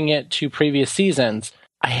comparing it to previous seasons,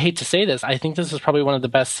 I hate to say this, I think this is probably one of the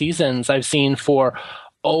best seasons I've seen for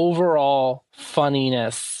overall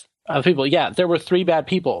funniness of people. Yeah, there were 3 bad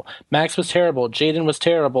people. Max was terrible, Jaden was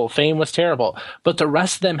terrible, Fame was terrible, but the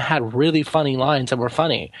rest of them had really funny lines that were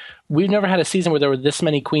funny. We've never had a season where there were this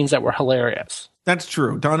many queens that were hilarious. That's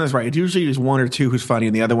true. Donna's right. It's usually just 1 or 2 who's funny,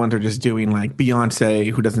 and the other ones are just doing like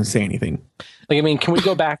Beyonce, who doesn't say anything. Like, I mean, can we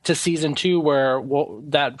go back to season 2 where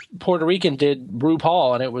that Puerto Rican did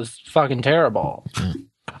RuPaul, and it was fucking terrible?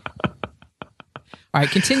 All right,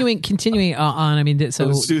 continuing on. I mean,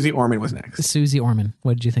 so Susie Orman was next. Susie Orman.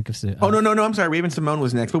 What did you think of Susie? Oh no! I'm sorry. Raven Simone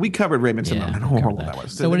was next, but we covered Raven Simone. How horrible that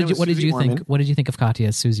was. So what did you think? What did you think of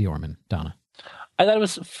Katya's Susie Orman, Donna? I thought it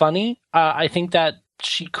was funny. I think that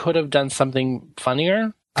she could have done something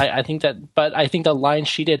funnier. I think that, but I think the line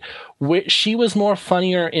she did, she was more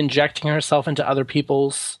funnier injecting herself into other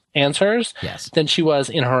people's answers than she was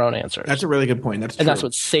in her own answers. That's a really good point. That's true. And that's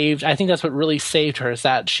what saved, I think that's what really saved her, is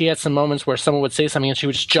that she had some moments where someone would say something and she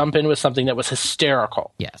would just jump in with something that was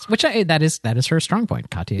hysterical. Yes, which that is her strong point.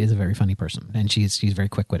 Katya is a very funny person, and she's very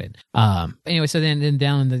quick-witted. Anyway, so then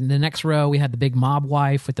down in the next row, we had the big mob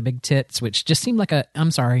wife with the big tits, which just seemed like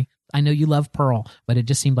I'm sorry, I know you love Pearl, but it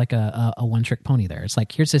just seemed like a one-trick pony there. It's like,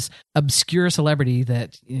 here's this obscure celebrity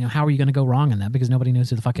that, how are you going to go wrong in that? Because nobody knows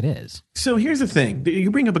who the fuck it is. So here's the thing. You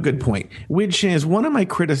bring up a good point, which is one of my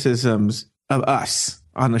criticisms of us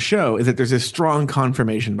on the show is that there's this strong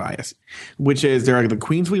confirmation bias, which is there are the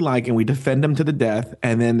queens we like and we defend them to the death,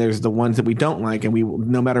 and then there's the ones that we don't like and we,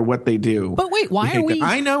 no matter what they do. But wait, why are we?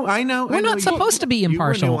 I know. We're not supposed to be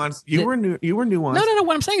impartial. You were nuanced. No.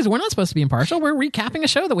 What I'm saying is we're not supposed to be impartial. We're recapping a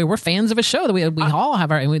show that we're fans of a show that we all have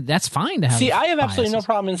that's fine to have. See, I have absolutely no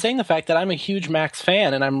problem in saying the fact that I'm a huge Max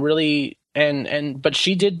fan, and I'm really but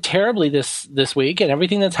she did terribly this week, and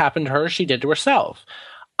everything that's happened to her, she did to herself.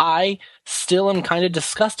 I still am kind of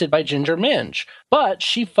disgusted by Ginger Minj, but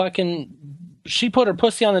she put her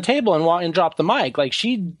pussy on the table and dropped the mic. Like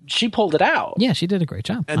she pulled it out. Yeah, she did a great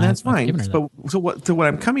job. And that's fine. So what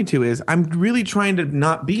I'm coming to is I'm really trying to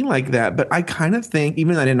not be like that, but I kind of think,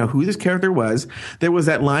 even though I didn't know who this character was, there was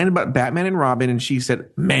that line about Batman and Robin, and she said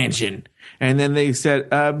mansion. And then they said,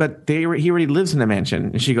 but he already lives in a mansion.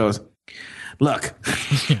 And she goes, look,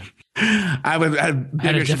 I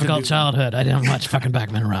had a difficult childhood. I didn't watch fucking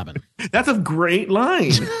Batman and Robin. That's a great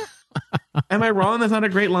line. Am I wrong? That's not a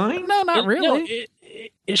great line? No, not really.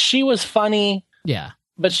 She was funny. Yeah.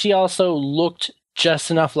 But she also looked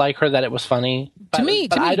just enough like her that it was funny. But,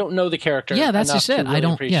 but I don't know the character. Yeah, that's enough just it. to really I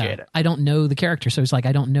don't appreciate it. I don't know the character, so it's like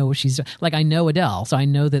I don't know what she's like. I know Adele, so I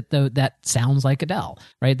know that that sounds like Adele,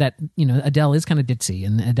 right? That Adele is kind of ditzy,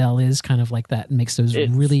 and Adele is kind of like that. And makes those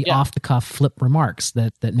really off the cuff flip remarks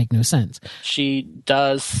that make no sense. She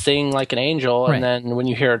does sing like an angel, Right. and then when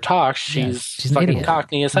you hear her talk, she's fucking an idiot.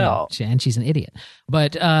 cockney as hell. And she's an idiot.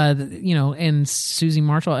 But and Susie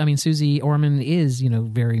Orman is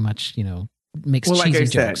very much makes cheesy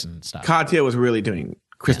jokes and stuff. Katya was really doing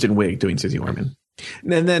Kristen Wiig doing Susie Orman.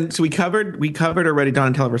 And then so we covered already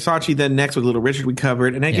Donatella Versace. Then next with Little Richard we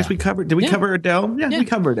covered, and I guess we covered. Did we cover Adele? Yeah, we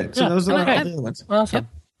covered it. So those are the other ones. Awesome.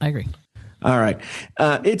 I agree. All right.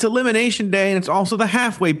 It's Elimination Day, and it's also the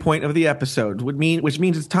halfway point of the episode, which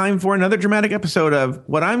means it's time for another dramatic episode of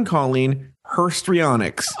what I'm calling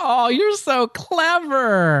Herstrionics. Oh, you're so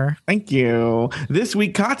clever. Thank you. This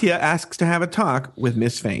week, Katya asks to have a talk with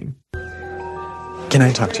Miss Fame. Can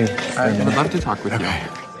I talk to you? I would love to talk with you.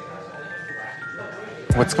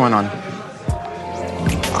 What's going on?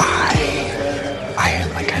 I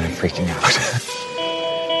am like kind of freaking out.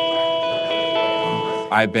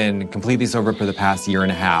 I've been completely sober for the past year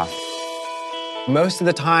and a half. Most of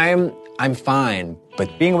the time, I'm fine,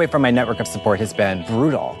 but being away from my network of support has been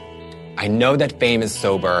brutal. I know that Fame is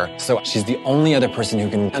sober, so she's the only other person who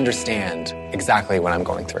can understand exactly what I'm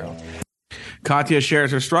going through. Katya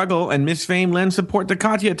shares her struggle, and Miss Fame lends support to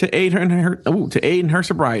Katya to aid in her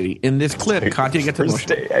sobriety. In this clip, Katya gets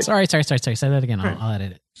emotional. Sorry. Say that again. I'll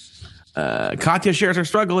edit it. Katya shares her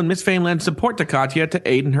struggle, and Miss Fame lends support to Katya to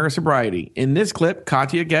aid in her sobriety. In this clip,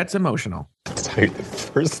 Katya gets emotional. To tell you, the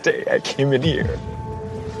first day I came in here,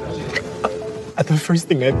 the first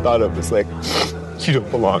thing I thought of was like, you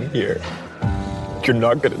don't belong here. You're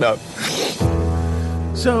not good enough.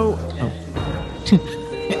 So,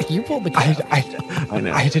 you pulled the I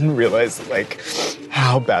know. I didn't realize like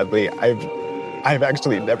how badly I've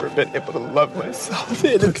actually never been able to love myself.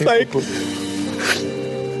 And it's like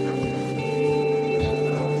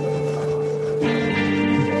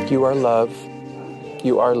you are love.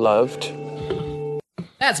 You are loved.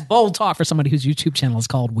 That's bold talk for somebody whose YouTube channel is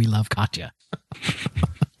called We Love Katya.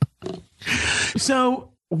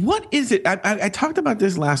 So what is it? I talked about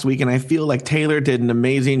this last week, and I feel like Taylor did an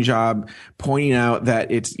amazing job pointing out that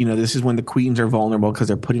it's, this is when the queens are vulnerable because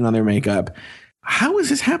they're putting on their makeup. How is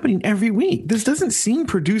this happening every week? This doesn't seem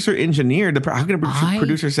producer engineered. How can a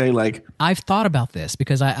producer say like... I've thought about this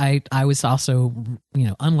because I was also,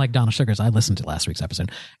 unlike Donna Sugars, I listened to last week's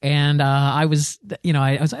episode, and I was like,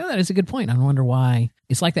 oh, that is a good point. I wonder why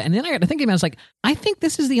it's like that. And then I got to thinking, I was like, I think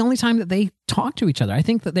this is the only time that they talk to each other. I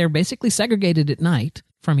think that they're basically segregated at night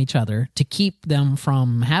from each other to keep them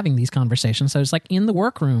from having these conversations. So it's like in the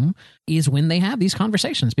workroom is when they have these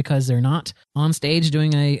conversations because they're not on stage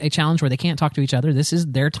doing a challenge where they can't talk to each other. This is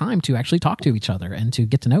their time to actually talk to each other and to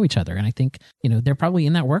get to know each other. And I think, they're probably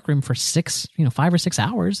in that workroom for 5 or 6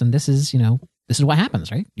 hours. And this is what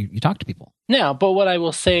happens, right? You talk to people. Yeah, but what I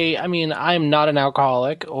will say, I'm not an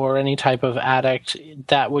alcoholic or any type of addict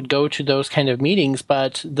that would go to those kind of meetings,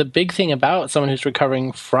 but the big thing about someone who's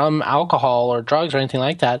recovering from alcohol or drugs or anything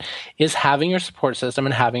like that is having your support system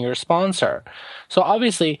and having your sponsor. So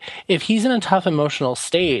obviously, if he's in a tough emotional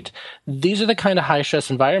state, these are the kind of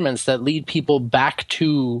high-stress environments that lead people back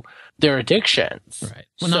to their addictions. Right.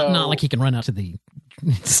 Well, not like he can run out to the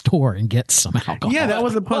store and get some alcohol. Yeah, that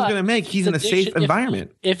was the point I was going to make. He's in a safe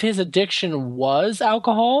environment. If his addiction was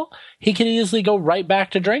alcohol, he could easily go right back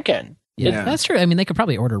to drinking. Yeah, that's true. They could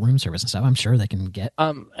probably order room service and stuff. I'm sure they can get.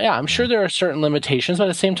 I'm sure there are certain limitations, but at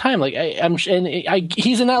the same time, like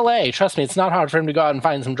he's in LA. Trust me, it's not hard for him to go out and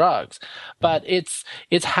find some drugs. But it's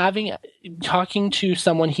talking to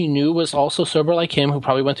someone he knew was also sober like him, who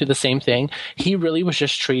probably went through the same thing. He really was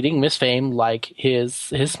just treating Miss Fame like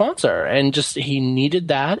his sponsor, and just he needed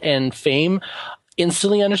that. And Fame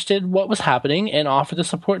instantly understood what was happening and offered the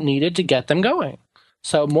support needed to get them going.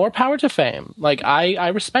 So more power to Fame. Like I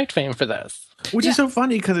respect Fame for this. Which is so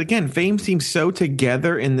funny because again, Fame seems so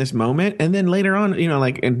together in this moment, and then later on,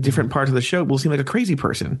 like in different parts of the show, will seem like a crazy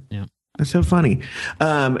person. Yeah, that's so funny.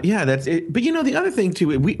 That's it. But the other thing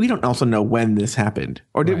too, we don't also know when this happened,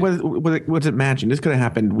 or was it imagined? This could have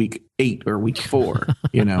happened week 8 or week 4.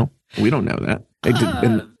 We don't know that.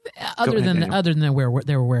 Other than they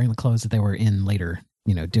were wearing the clothes that they were in later,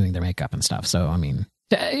 doing their makeup and stuff. So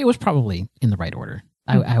it was probably in the right order.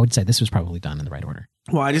 I would say this was probably done in the right order.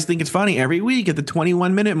 Well, I just think it's funny. Every week at the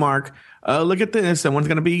 21-minute mark, look at this. Someone's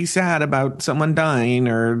going to be sad about someone dying,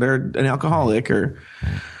 or they're an alcoholic, or...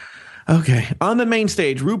 Okay. On the main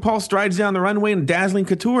stage, RuPaul strides down the runway in dazzling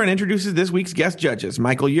couture and introduces this week's guest judges,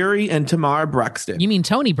 Michael Urie and Tamar Braxton. You mean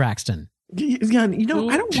Tony Braxton? Yeah, you know,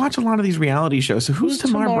 I don't watch a lot of these reality shows. So who's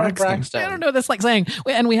Tamar Braxton? I don't know. That's like saying,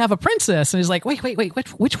 and we have a princess, and he's like, wait,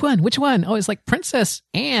 which one? Which one? Oh, it's like Princess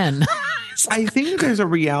Anne. I think there's a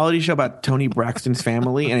reality show about Toni Braxton's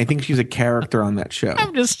family, and I think she's a character on that show.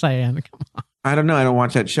 I'm just saying. Come on. I don't know. I don't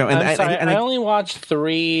watch that show. And I'm sorry, I only watched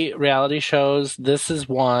 3 reality shows. This is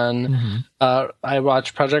one. Mm-hmm. I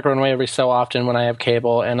watch Project Runway every so often when I have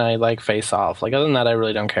cable, and I like Face Off. Like, other than that, I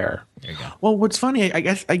really don't care. There you go. Well, what's funny, I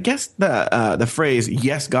guess the phrase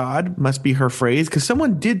 "Yes, God" must be her phrase, because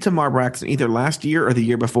someone did Tamar Braxton either last year or the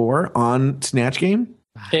year before on Snatch Game.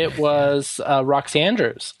 It was Roxy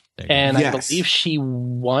Andrews, and I believe she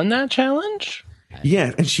won that challenge.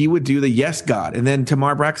 Yeah, and she would do the "Yes, God," and then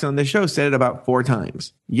Tamar Braxton on the show said it about 4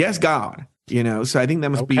 times. Yes, God. You know, so I think that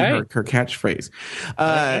must be her catchphrase.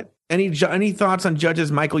 Any thoughts on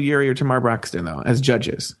judges Michael Urie or Tamar Braxton though as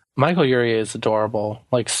judges? Michael Urie is adorable,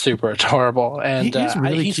 like super adorable, and he's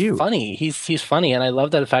really he's cute. Funny. He's funny, and I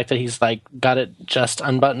love the fact that he's like got it just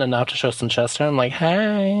unbuttoned enough to show some chest hair. I'm like,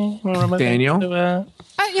 hey, Daniel.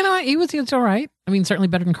 You know, he was all right. I mean, certainly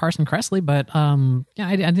better than Carson Kressley, but yeah,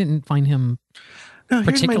 I didn't find him. No,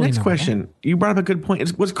 here's my next question. You brought up a good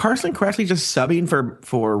point. Was Carson Kressley just subbing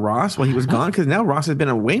for Ross while he was gone? Because now Ross has been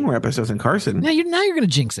on way more episodes than Carson. Now you're going to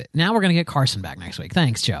jinx it. Now we're going to get Carson back next week.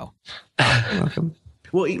 Thanks, Joe. You're welcome.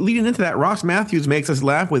 Well, leading into that, Ross Matthews makes us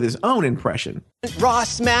laugh with his own impression.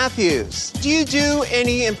 Ross Matthews, do you do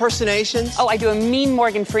any impersonations? Oh, I do a mean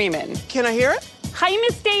Morgan Freeman. Can I hear it? Hi,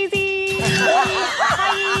 Miss Daisy. Hi.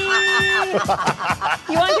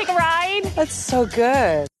 You want to take a ride? That's so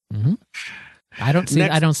good. Mm-hmm. I don't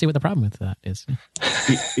see what the problem with that is.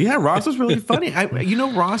 Yeah, Ross was really funny.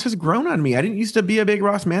 Ross has grown on me. I didn't used to be a big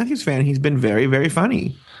Ross Matthews fan. He's been very, very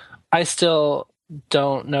funny. I still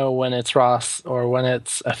don't know when it's Ross or when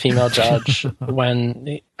it's a female judge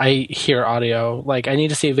when I hear audio. Like, I need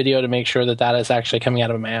to see a video to make sure that is actually coming out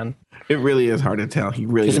of a man. It really is hard to tell. He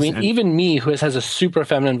really is. I mean, even me, who has a super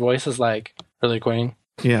feminine voice, is like, really, Queen?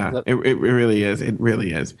 Yeah, it really is. It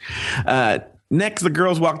really is. Next, the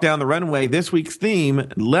girls walk down the runway. This week's theme,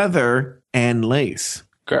 leather and lace.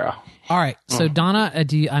 Girl. All right. So, Donna,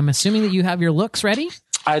 I'm assuming that you have your looks ready?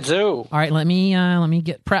 I do. All right. Let me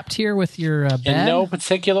get prepped here with your bed. In no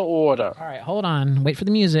particular order. All right. Hold on. Wait for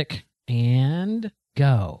the music. And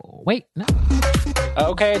go. Wait. No.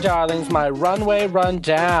 Okay, darlings, my runway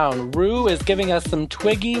rundown. Rue is giving us some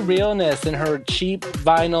twiggy realness in her cheap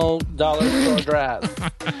vinyl dollar store dress.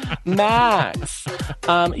 Max,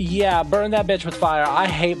 burn that bitch with fire. I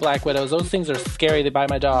hate Black Widows. Those things are scary. They bite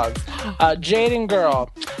my dogs. Jaden girl,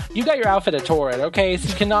 you got your outfit at Torrid, okay? So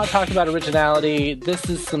you cannot talk about originality. This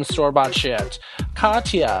is some store-bought shit.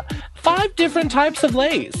 Katya, 5 different types of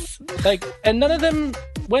lace. And none of them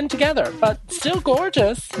went together, but still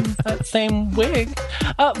gorgeous. That same wig.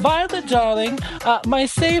 Violet, darling, my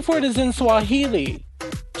safe word is in Swahili,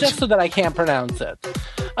 just so that I can't pronounce it.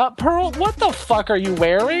 Pearl, what the fuck are you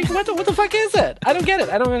wearing? What the fuck is it? I don't get it.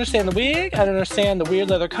 I don't understand the wig. I don't understand the weird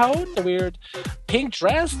leather coat, the weird pink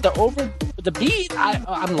dress, the beat.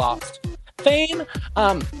 I'm lost. Fame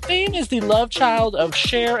is the love child of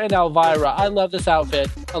Cher and Elvira. I love this outfit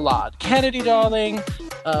a lot. Kennedy, darling,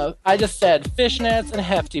 I just said fishnets and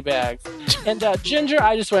hefty bags. And Ginger,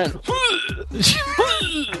 I just went.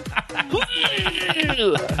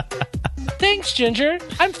 Thanks, Ginger.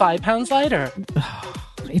 I'm 5 pounds lighter.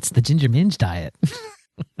 It's the Ginger Minge diet.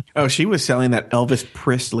 Oh, she was selling that Elvis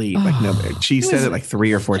Presley. She said it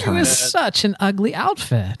 3 or 4 times. It was such an ugly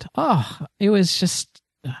outfit. Oh, it was just.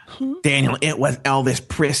 Daniel, it was Elvis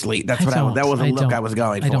Presley. That was the look I was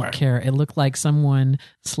going for. I don't care. It looked like someone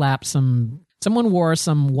wore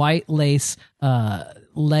some white lace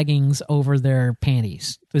leggings over their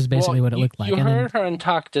panties. It was basically what it looked like. You heard her and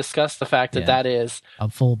Talk discuss the fact that is a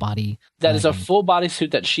full body. That is a full body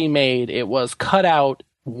suit that she made. It was cut out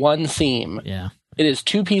one seam. Yeah. It is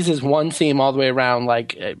 2 pieces, 1 seam all the way around.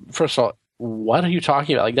 First of all, what are you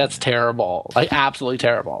talking about? That's terrible. Absolutely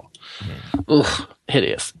terrible. Yeah. Ugh,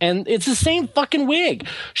 hideous. And it's the same fucking wig.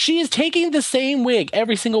 She is taking the same wig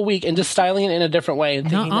every single week and just styling it in a different way.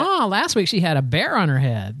 And last week she had a bear on her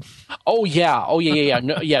head. Oh, yeah.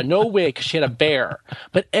 No wig. She had a bear.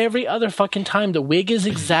 But every other fucking time, the wig is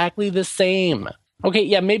exactly the same. Okay,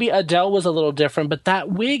 yeah, maybe Adele was a little different, but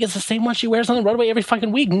that wig is the same one she wears on the runway every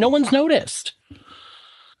fucking week. No one's noticed.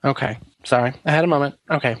 Okay, sorry. I had a moment.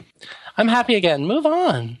 Okay. I'm happy again. Move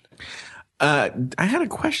on. I had a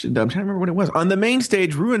question, though. I'm trying to remember what it was. On the main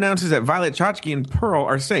stage, Rue announces that Violet Chachki and Pearl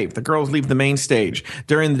are safe. The girls leave the main stage.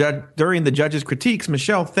 During the judges' critiques,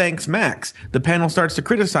 Michelle thanks Max. The panel starts to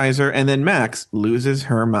criticize her, and then Max loses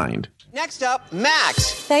her mind. Next up,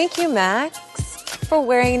 Max. Thank you, Max. for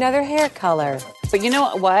wearing another hair color. But you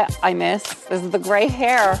know what I miss? Is the gray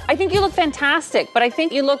hair. I think you look fantastic, but I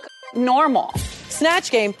think you look normal. Snatch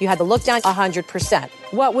Game, you had the look down 100%.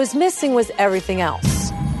 What was missing was everything else.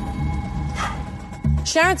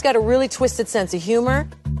 Sharon's got a really twisted sense of humor,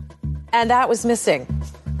 and that was missing.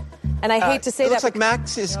 And I hate to say that. Looks like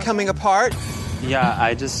Max is coming apart. Yeah,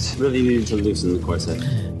 I just really needed to loosen the corset.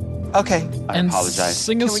 Okay. I apologize.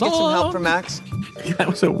 Sing a Can we get some help from Max? That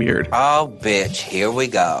was so weird. Oh, bitch, here we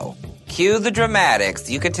go. Cue the dramatics.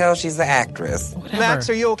 You can tell she's the actress. Max,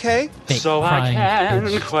 are you okay? So I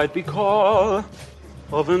can't quite be called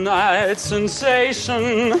of a night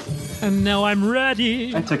sensation. And now I'm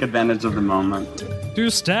ready. I took advantage of the moment. To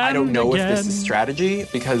stand I don't know again. if this is strategy,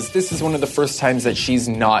 because this is one of the first times that she's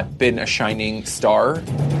not been a shining star.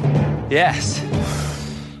 Yes.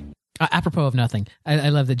 Apropos of nothing, I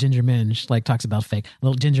love that Ginger Minge talks about fake.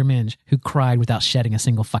 Little Ginger Minge who cried without shedding a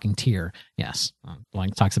single fucking tear. Yes,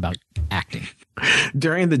 talks about acting.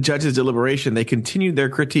 During the judges' deliberation, they continued their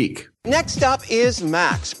critique. Next up is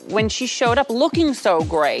Max. When she showed up looking so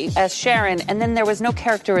great as Sharon, and then there was no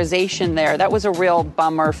characterization there, that was a real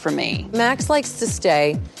bummer for me. Max likes to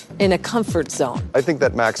stay in a comfort zone. I think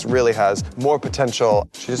that Max really has more potential.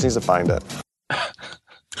 She just needs to find it.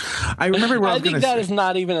 I remember what I I was think going that to is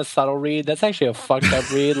not even a subtle read. That's actually a fucked up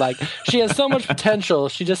read. She has so much potential.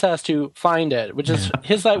 She just has to find it, which is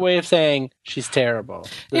his way of saying she's terrible.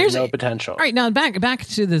 There's no potential. All right, now back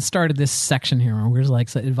to the start of this section here, where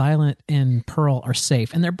it's so Violet and Pearl are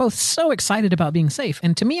safe, and they're both so excited about being safe.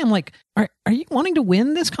 And to me, I'm like, are you wanting to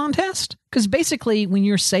win this contest? Because basically, when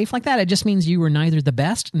you're safe like that, it just means you were neither the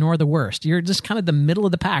best nor the worst. You're just kind of the middle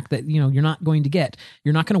of the pack that you're not going to get.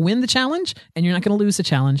 You're not going to win the challenge, and you're not going to lose the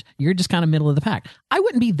challenge. You're just kind of middle of the pack. I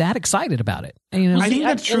wouldn't be that excited about it. I think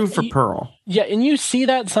that's true for Pearl. Yeah, and you see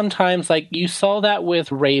that sometimes. You saw that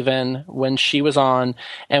with Raven when she was on,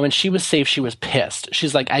 and when she was safe, she was pissed.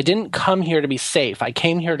 She's like, I didn't come here to be safe. I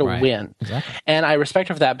came here to win. Exactly. And I respect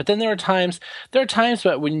her for that. But then there are times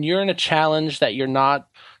that when you're in a challenge that you're not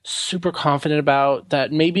super confident about,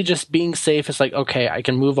 that maybe just being safe is okay, I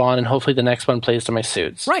can move on, and hopefully the next one plays to my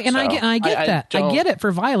suits. Right, and I get that. I get it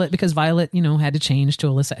for Violet, because Violet, had to change to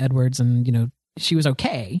Alyssa Edwards, and she was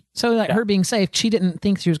okay. So her being safe, she didn't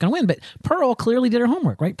think she was going to win. But Pearl clearly did her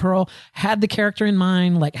homework, right? Pearl had the character in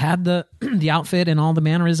mind, had the the outfit and all the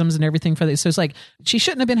mannerisms and everything for this. So it's she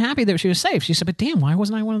shouldn't have been happy that she was safe. She said, but damn, why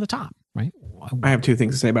wasn't I one of the top, right? I have two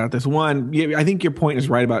things to say about this. One, I think your point is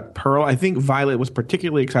right about Pearl. I think Violet was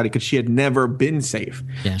particularly excited because she had never been safe.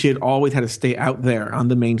 Yeah. She had always had to stay out there on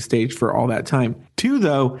the main stage for all that time. Two,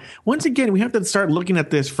 though, once again, we have to start looking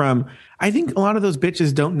at this from, I think a lot of those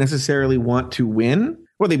bitches don't necessarily want to win.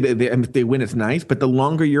 Well, if they win, it's nice. But the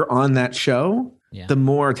longer you're on that show, the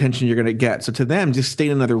more attention you're going to get. So to them, just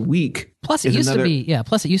staying another week. Plus, it used to be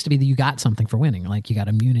that you got something for winning. You got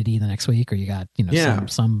immunity the next week, or you got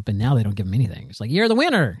some. But now they don't give them anything. It's you're the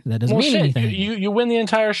winner. That doesn't mean anything. You win the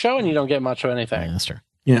entire show and you don't get much of anything. Yeah, that's true.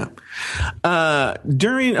 Yeah.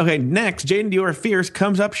 Next, Jaden Dior Fierce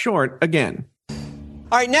comes up short again.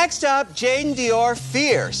 All right, next up, Jaden Dior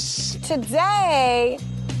Fierce. Today,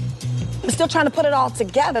 I'm still trying to put it all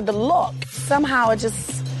together, the look. Somehow it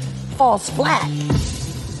just falls flat.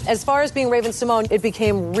 As far as being Raven-Symoné, it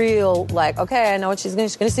became real, okay, I know what she's going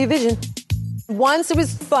to see vision. Once it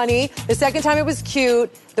was funny, the second time it was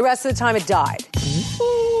cute, the rest of the time it died.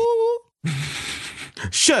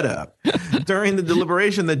 Shut up. During the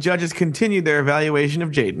deliberation, the judges continued their evaluation of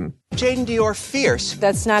Jaden. Jaden Dior Fierce.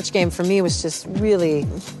 That Snatch Game for me was just really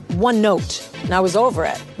one note, and I was over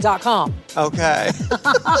it. .com. Okay.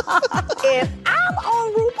 If I'm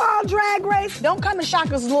on RuPaul Drag Race, don't come to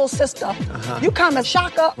Shaka's little sister. You come to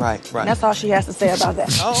Shaka. Right. That's all she has to say about that.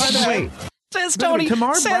 Oh, wait. Says Tony.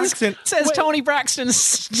 Says Tony Braxton.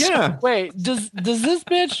 Yeah. Wait, does this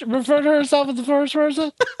bitch refer to herself as the first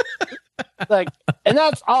person? And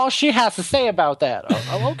that's all she has to say about that.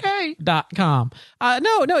 Oh, okay. .com.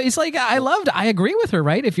 No, it's I agree with her,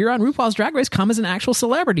 right? If you're on RuPaul's Drag Race, come as an actual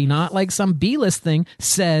celebrity, not some B-list thing,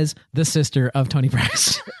 says the sister of Tony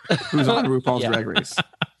Braxton. Who's on RuPaul's Drag Race.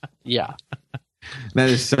 Yeah. That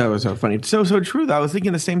is so funny. So true, though. I was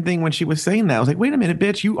thinking the same thing when she was saying that. I was like, wait a minute,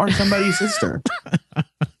 bitch, you are somebody's sister.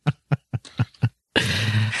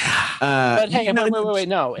 But hang on, wait.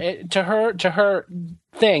 No, to her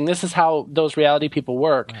thing, this is how those reality people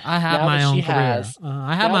work. I have my own career.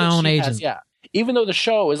 I have my own agent. Even though the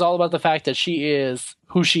show is all about the fact that she is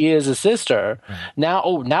who she is, a sister. Right.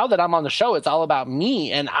 Now that I'm on the show, it's all about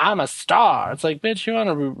me and I'm a star. It's bitch, you're on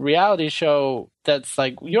a reality show that's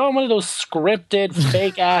you're on one of those scripted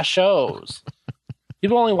fake ass shows.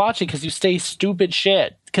 People only watch it because you say stupid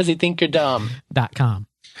shit because they think you're dumb. .com.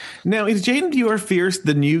 Now, is Jaden Dior Fierce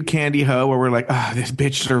the new Candy Ho where we're like, this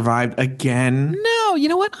bitch survived again? No, you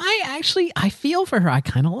know what? I feel for her. I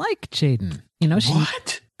kind of like Jaden. You know,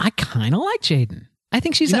 I kind of like Jaden. I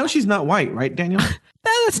think she's... she's not white, right, Daniel?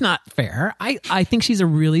 That's not fair. I think she's a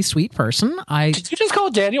really sweet person. Did you just call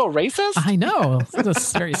Daniel racist? I know.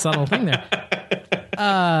 It's a very subtle thing there.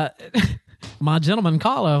 My gentleman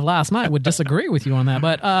caller of last night would disagree with you on that,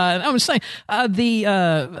 but I'm just saying I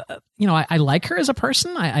like her as a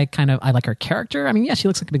person. I like her character. I mean, yeah, she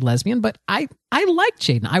looks like a big lesbian, but I like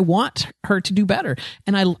Jaden. I want her to do better,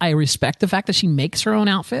 and I respect the fact that she makes her own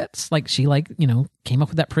outfits. Like she came up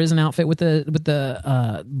with that prison outfit with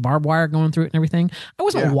the barbed wire going through it and everything. I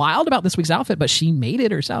wasn't wild about this week's outfit, but she made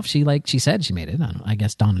it herself. She said she made it. I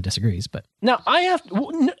guess Donna disagrees, but now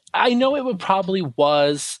I know it probably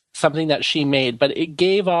was something that she made, but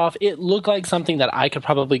it looked like something that I could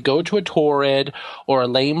probably go to a Torrid or a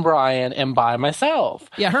Lane Bryant and buy myself.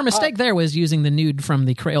 Yeah, her mistake there was using the nude from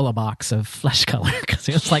the Crayola box of flesh color, because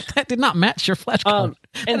it was like, that did not match your flesh color.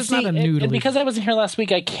 And because I wasn't here last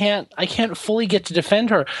week, I can't fully get to defend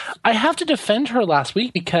her. I have to defend her last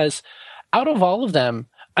week because out of all of them,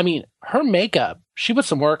 I mean, her makeup, she put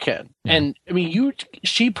some work in. Yeah. And I mean,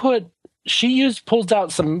 she pulled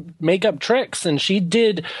out some makeup tricks, and she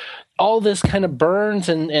did all this kind of burns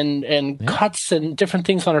and cuts and different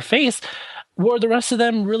things on her face, where the rest of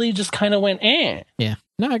them really just kind of went, eh. Yeah.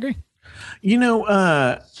 No, I agree.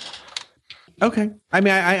 Okay. I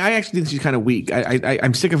mean, I actually think she's kind of weak.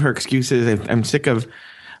 I'm sick of her excuses. I'm sick of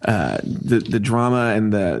the drama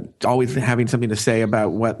and the always having something to say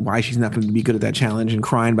about why she's not going to be good at that challenge and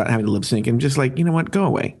crying about having to lip sync, and just like, you know what, go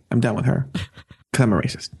away. I'm done with her. Because I'm a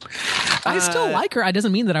racist. I still like her. It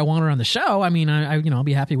doesn't mean that I want her on the show. I mean, I'll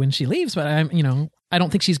be happy when she leaves, but I don't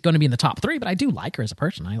think she's going to be in the top 3, but I do like her as a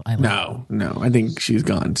person. I like her. No, I think she's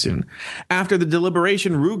gone soon. After the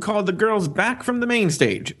deliberation, Rue called the girls back from the main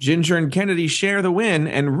stage. Ginger and Kennedy share the win,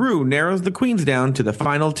 and Rue narrows the queens down to the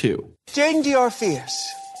final 2. Jaden Dior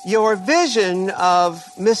Fierce, your vision of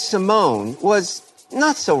Miss Simone was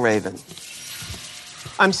not so Raven.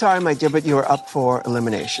 I'm sorry, my dear, but you are up for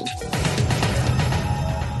elimination.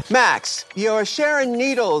 Max, your Sharon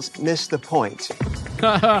Needles missed the point.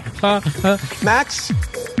 Max,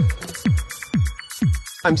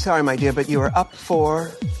 I'm sorry, my dear, but you are up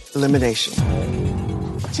for elimination.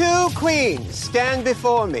 2 queens stand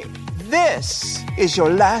before me. This is your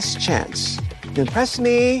last chance to impress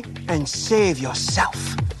me and save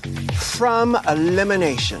yourself from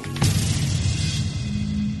elimination.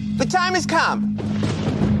 The time has come.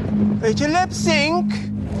 To lip sync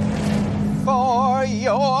for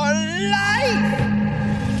your life.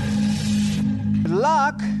 Good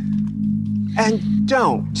luck, and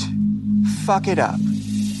don't fuck it up.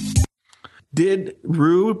 Did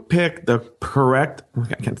Rue pick the correct?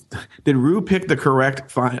 Did Rue pick the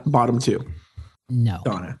correct bottom 2? No,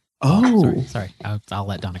 Donna. Oh, sorry. I'll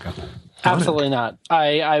let Donna go. Absolutely not.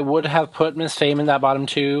 I would have put Miss Fame in that bottom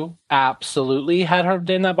 2. Absolutely had her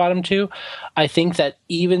in that bottom 2. I think that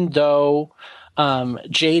even though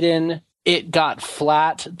Jaden, it got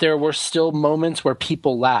flat, there were still moments where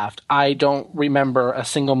people laughed. I don't remember a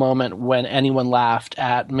single moment when anyone laughed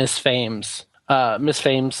at Miss Fame's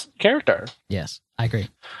character. Yes, I agree.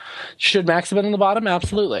 Should Max have been in the bottom?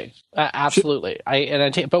 Absolutely. Absolutely.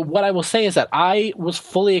 But what I will say is that I was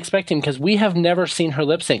fully expecting, because we have never seen her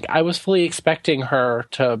lip sync, I was fully expecting her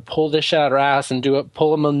to pull this shit out of her ass and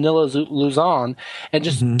pull a Manila Luzon and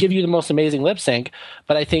just give you the most amazing lip sync.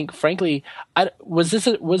 But I think, frankly, was this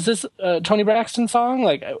a Toni Braxton song?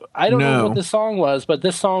 Like, I don't know what this song was, but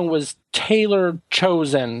this song was Taylor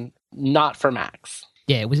chosen, not for Max.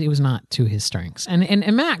 Yeah, it was not to his strengths.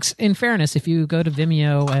 And Max, in fairness, if you go to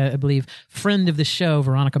Vimeo, I believe friend of the show,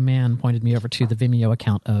 Veronica Mann, pointed me over to the Vimeo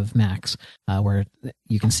account of Max, where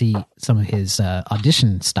you can see some of his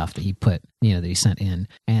audition stuff that he put, that he sent in.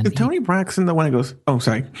 And is Toni Braxton the one that goes, oh,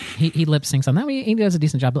 sorry. He lip syncs on that. He does a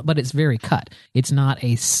decent job, but it's very cut. It's not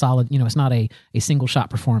a solid, it's not a single shot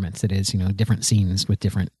performance. It is, different scenes with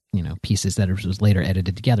different, pieces that was later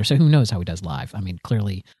edited together. So who knows how he does live? I mean,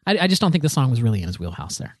 clearly, I just don't think the song was really in his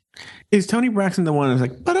wheelhouse there. Is Toni Braxton the one who's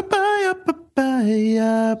like, I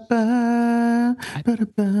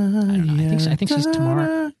think she's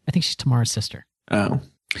Tamara. I think she's Tamara's sister. Oh.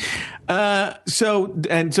 So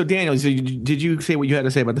Daniel, did you say what you had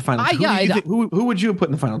to say about the final two? Who would you have put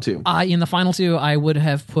in the final 2? In the final 2, I would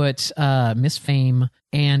have put Miss Fame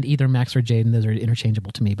and either Max or Jaden. Those are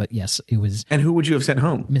interchangeable to me, but yes, it was. And who would you have sent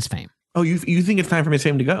home? Miss Fame. Oh, you think it's time for Miss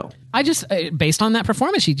Fame to go? I just, based on that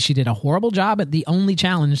performance, she did a horrible job at the only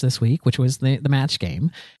challenge this week, which was the match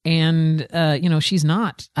game. And, she's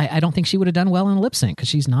not, I don't think she would have done well in a lip sync because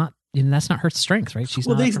she's not, that's not her strength, right? She's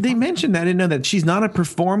they mentioned that. I didn't know that she's not a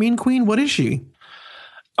performing queen. What is she?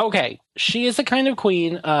 Okay. She is the kind of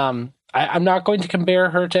queen, I'm not going to compare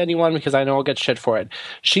her to anyone because I know I'll get shit for it.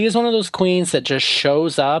 She is one of those queens that just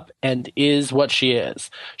shows up and is what she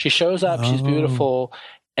is. She shows up, she's beautiful,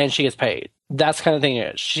 and she gets paid. That's the kind of thing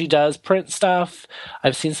it is. She does print stuff.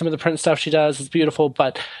 I've seen some of the print stuff she does. It's beautiful,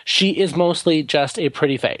 but she is mostly just a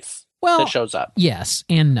pretty face that shows up. Yes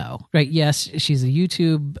and no, right? Yes, she's a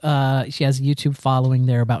YouTube. She has a YouTube following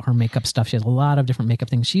there about her makeup stuff. She has a lot of different makeup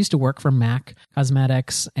things. She used to work for MAC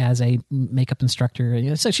Cosmetics as a makeup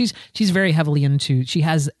instructor. So she's very heavily into. She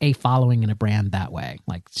has a following and a brand that way.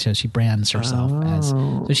 Like so, she brands herself as.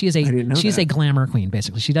 So she is a glamour queen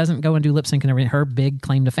basically. She doesn't go and do lip sync and everything. Her big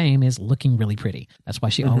claim to fame is looking really pretty. That's why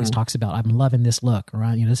she always talks about I'm loving this look,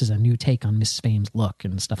 or this is a new take on Miss Fame's look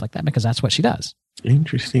and stuff like that because that's what she does.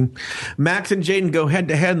 Interesting. Max and Jaden go head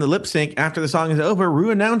to head in the lip sync. After the song is over,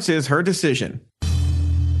 Rue announces her decision.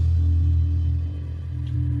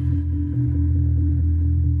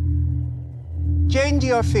 Jaden,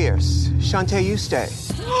 you're fierce. Shantae, you stay.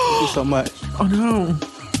 Thank you so much. Oh no.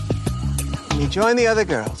 You join the other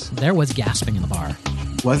girls. There was gasping in the bar.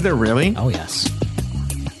 Was there really? Oh yes.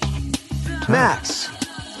 Max,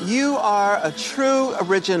 you are a true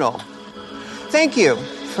original. Thank you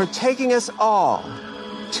for taking us all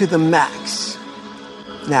to the max.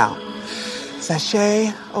 Now, sashay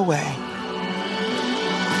away.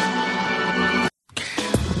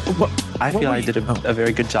 I feel I did a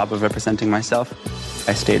very good job of representing myself.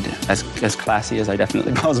 I stayed as classy as I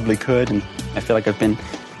definitely possibly could, and I feel like I've been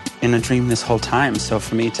in a dream this whole time. So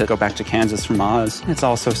for me to go back to Kansas from Oz, it's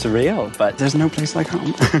all so surreal, but there's no place like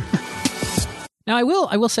home. Now, I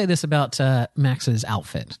will say this about Max's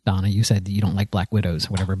outfit, Donna. You said that you don't like Black Widows or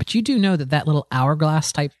whatever, but you do know that little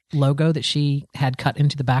hourglass type logo that she had cut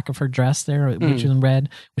into the back of her dress there, which is in red,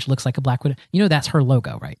 which looks like a Black Widow. That's her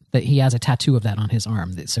logo, right? That he has a tattoo of that on his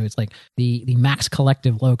arm. So it's like the Max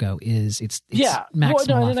Collective logo is Max.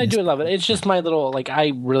 Well, no, and I do love it. It's just my little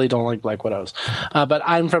I really don't like Black Widows, but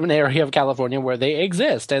I'm from an area of California where they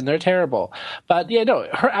exist and they're terrible. But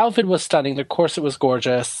her outfit was stunning. The corset was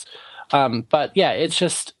gorgeous. But yeah, it's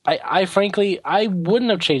just, I frankly, I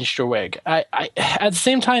wouldn't have changed her wig. I at the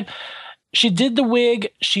same time, she did the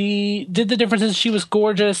wig, she did the differences, she was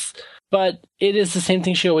gorgeous, but it is the same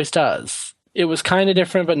thing she always does. It was kind of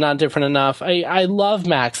different, but not different enough. I love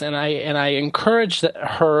Max and I encourage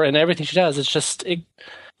her and everything she does. It's just, it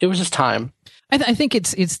was just time. I think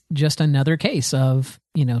it's just another case of,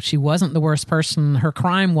 she wasn't the worst person. Her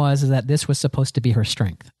crime was that this was supposed to be her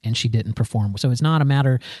strength and she didn't perform. So it's not a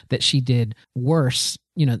matter that she did worse.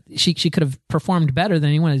 She could have performed better than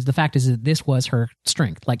anyone. The fact is that this was her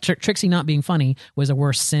strength. Like Trixie not being funny was a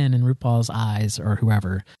worse sin in RuPaul's eyes, or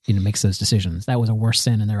whoever makes those decisions. That was a worse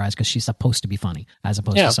sin in their eyes because she's supposed to be funny as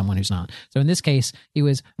opposed to someone who's not. So in this case, it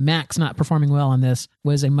was Max not performing well on this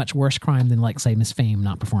was a much worse crime than say Miss Fame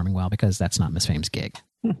not performing well, because that's not Miss Fame's gig.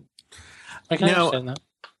 I can understand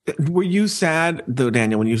that. Were you sad though,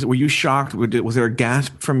 Daniel? Were you shocked? Was there a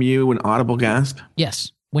gasp from you, an audible gasp?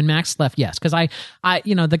 Yes. When Max left, yes, because I,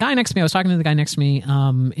 the guy next to me, I was talking to the guy next to me,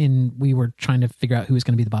 and we were trying to figure out who was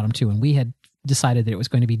going to be the bottom two, and we had decided that it was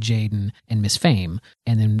going to be Jaden and Miss Fame,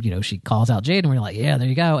 and then she calls out Jaden, and we're like, yeah, there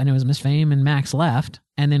you go, and it was Miss Fame and Max left,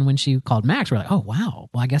 and then when she called Max, we're like, oh wow,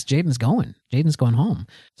 well I guess Jaden's going home.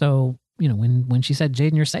 So when she said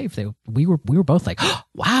Jaden, you're safe, we were both like, oh,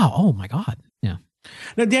 wow, oh my god, yeah.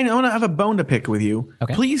 Now, Daniel, I want to have a bone to pick with you.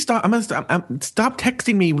 Okay. Please stop. Stop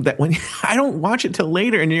texting me that when I don't watch it till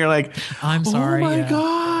later, and you're like, "I'm sorry." Oh my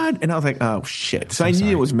god! And I was like, "Oh shit!" So I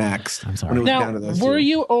knew it was Max. I'm sorry. When it was now, down to those were two.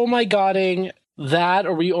 you oh my godding that,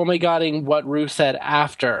 or were you oh my godding what Rue said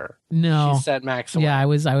after? No, she said Max away? Yeah, I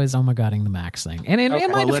was oh my godding the Max thing. And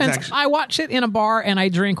in my defense, I watch it in a bar and I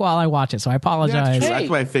drink while I watch it, so I apologize. That's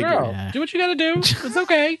what I figured. Girl, do what you got to do. It's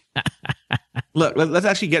okay. Look, let's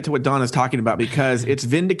actually get to what Donna's talking about, because it's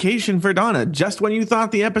vindication for Donna. Just when you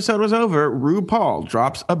thought the episode was over, RuPaul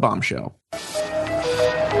drops a bombshell.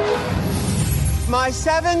 My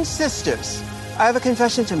 7 sisters, I have a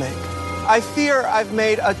confession to make. I fear I've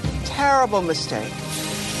made a terrible mistake.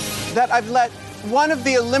 That I've let one of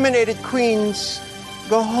the eliminated queens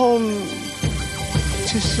go home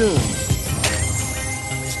too soon.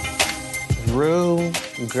 Rue,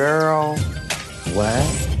 girl,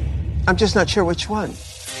 what? I'm just not sure which one.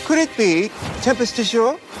 Could it be Tempest du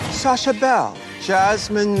Jour, Sasha Bell,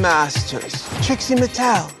 Jasmine Masters, Trixie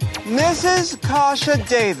Mattel, Mrs. Kasha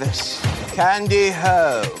Davis, Candy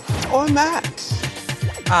Ho, or Max?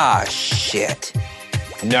 Ah, shit.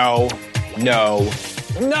 No.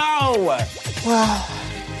 Well,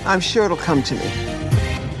 I'm sure it'll come to me.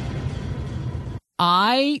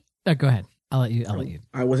 Go ahead. I'll let you.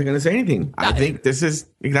 I wasn't going to say anything. I think this is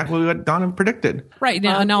exactly what Donna predicted. Right.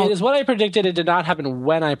 Now, it is what I predicted. It did not happen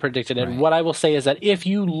when I predicted it. Right. What I will say is that if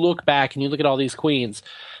you look back and you look at all these queens,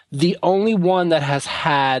 the only one that has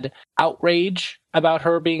had outrage about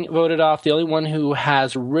her being voted off, the only one who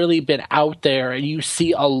has really been out there, and you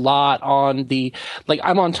see a lot on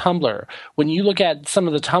I'm on Tumblr. When you look at some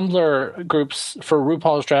of the Tumblr groups for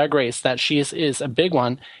RuPaul's Drag Race, that she is a big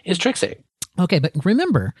one, is Trixie. Okay, but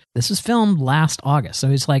remember, this was filmed last August, so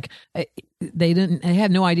it's like they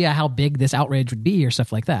had no idea how big this outrage would be or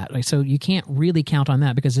stuff like that. So you can't really count on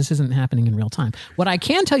that because this isn't happening in real time. What I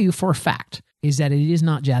can tell you for a fact is that it is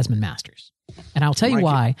not Jasmine Masters. And I'll tell you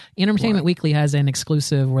why. Entertainment Weekly has an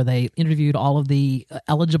exclusive where they interviewed all of the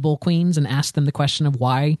eligible queens and asked them the question of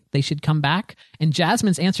why they should come back. And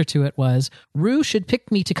Jasmine's answer to it was, Rue should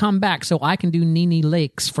pick me to come back so I can do Nene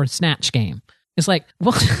Lakes for Snatch Game. It's like,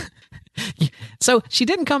 well... So she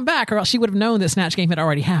didn't come back, or else she would have known that Snatch Game had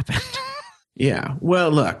already happened. Yeah.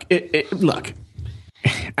 Well, look. Look.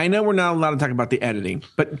 I know we're not allowed to talk about the editing,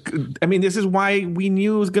 but I mean, this is why we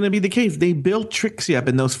knew it was going to be the case. They built Trixie up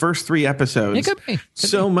in those first 3 episodes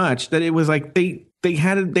so much that it was like they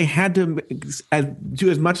had to do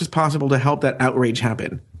as much as possible to help that outrage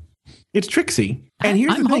happen. It's Trixie, and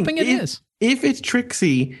here's the thing: hoping it is. If it's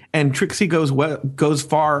Trixie and Trixie goes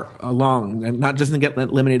far along and not just get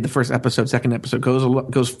eliminated the first episode, second episode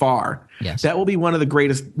goes far, yes, that will be one of the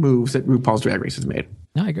greatest moves that RuPaul's Drag Race has made.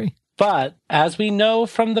 No, I agree. But as we know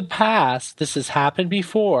from the past, this has happened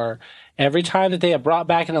before. Every time that they have brought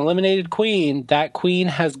back an eliminated queen, that queen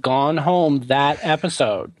has gone home that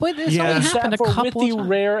episode. But this only happened a couple with the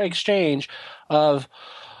rare exchange of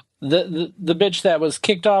the bitch that was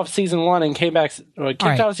kicked off season 1 and came back, or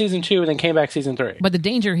kicked off season 2 and then came back season 3. But the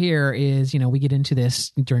danger here is, we get into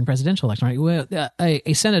this during presidential election, right? Well,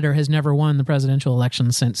 a senator has never won the presidential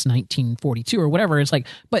election since 1942 or whatever. It's like,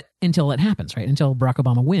 but until it happens, right? Until Barack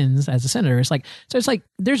Obama wins as a senator, it's like,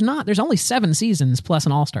 there's only 7 seasons plus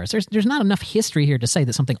an All-Stars. There's not enough history here to say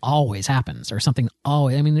that something always happens or something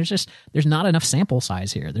always. I mean, there's not enough sample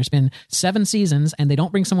size here. There's been 7 seasons and they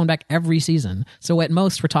don't bring someone back every season. So at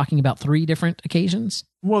most, we're talking about 3 different occasions.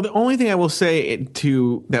 Well, the only thing I will say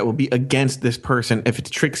that will be against this person, if it's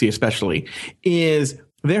Trixie especially, is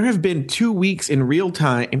there have been 2 weeks in real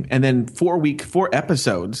time and then 4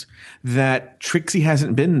 episodes that Trixie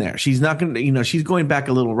hasn't been there. She's not going to, she's going back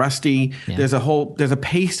a little rusty. Yeah. There's a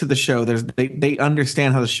pace to the show. They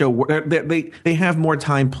understand how the show works. They have more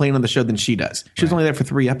time playing on the show than she does. She was only there for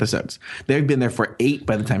 3 episodes. They've been there for 8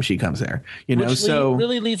 by the time she comes there. Which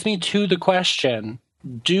really leads me to the question.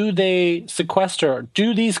 Do they sequester?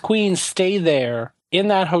 Do these queens stay there in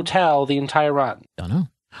that hotel the entire run? Don't know.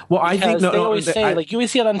 Well, I think they always say, you always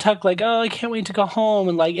see it on Tuck, I can't wait to go home,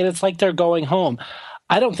 and it's like they're going home.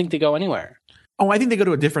 I don't think they go anywhere. Oh, I think they go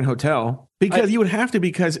to a different hotel because you would have to,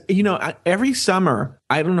 because, every summer,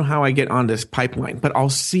 I don't know how I get on this pipeline, but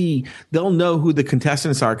they'll know who the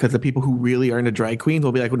contestants are because the people who really are into drag queens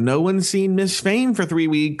will be like, well, no one's seen Miss Fame for 3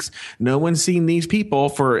 weeks. No one's seen these people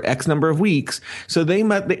for X number of weeks. So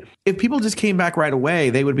if people just came back right away,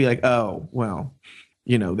 they would be like, oh, well,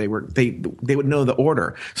 they would know the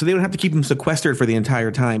order. So they would have to keep them sequestered for the entire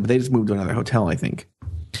time, but they just moved to another hotel, I think.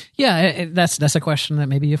 Yeah, that's a question that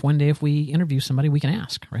maybe if we interview somebody, we can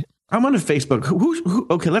ask, right? I'm on Facebook.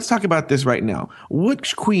 Okay, let's talk about this right now.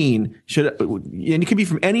 Which queen and it could be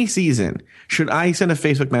from any season, should I send a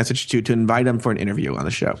Facebook message to invite them for an interview on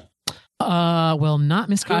the show? Well, not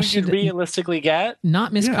Miss Kasha. Who you realistically get?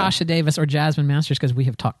 Not Miss Kasha Davis or Jasmine Masters, because we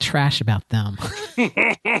have talked trash about them.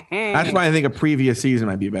 That's why I think a previous season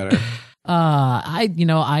might be better. I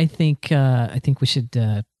think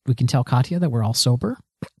we can tell Katya that we're all sober.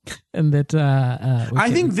 And that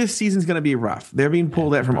I think this season's going to be rough. They're being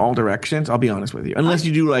pulled out from all directions. I'll be honest with you. Unless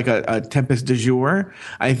you do like a Tempest du jour,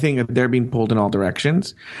 I think they're being pulled in all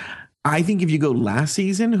directions. I think if you go last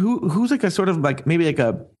season, who's like a sort of like maybe like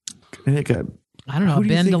a I don't know.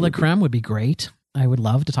 Ben de la Creme would be great. I would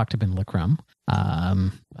love to talk to Ben de la Creme.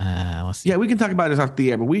 Let's see. Yeah, we can talk about this off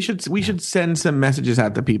the air, but we should send some messages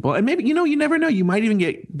out to people, and maybe you never know. You might even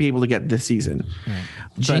be able to get this season. Right.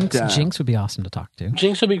 Jinx would be awesome to talk to.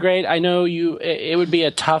 Jinx would be great. I know it would be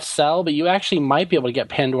a tough sell, but you actually might be able to get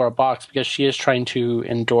Pandora Box because she is trying to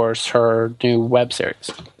endorse her new web series.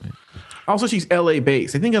 Right. Also, she's LA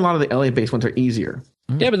based. I think a lot of the LA based ones are easier.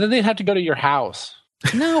 Yeah, but then they'd have to go to your house.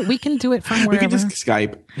 No, we can do it from wherever. We can just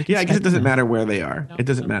Skype. Yeah, I guess it doesn't matter where they are. It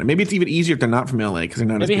doesn't matter. Maybe it's even easier if they're not from LA because they're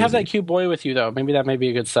not. Maybe as have busy. that cute boy with you though. Maybe that might be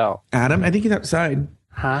a good sell. Adam, I think he's outside.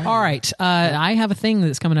 Hi. All right. I have a thing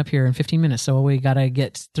that's coming up here in 15 minutes, so we got to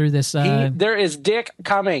get through this. There is Dick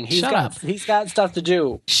coming. Shut up. He's got stuff to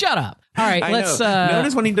do. Shut up. All right, let's...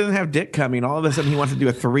 Notice when he doesn't have Dick coming, all of a sudden he wants to do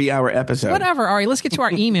a 3-hour episode. Whatever. All right, let's get to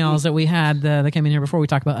our emails that we had that came in here before we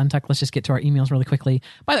talk about Untucked. Let's just get to our emails really quickly.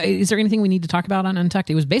 By the way, is there anything we need to talk about on Untucked?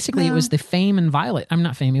 It was basically, It was the Fame and Violet. I'm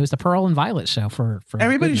not Fame. It was the Pearl and Violet show for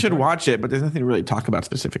Everybody should watch it, but there's nothing to really talk about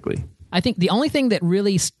specifically. I think the only thing that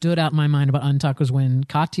really stood out in my mind about Untucked was when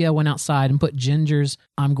Katya went outside and put Ginger's,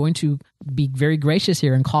 I'm going to be very gracious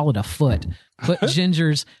here and call it a foot, put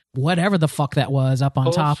Ginger's whatever the fuck that was up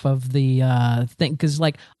on top of the thing. Because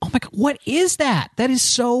like, oh my God, what is that? That is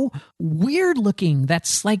so weird looking.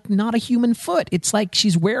 That's like not a human foot. It's like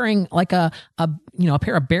she's wearing like a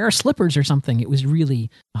pair of bear slippers or something. It was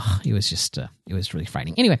really, it was really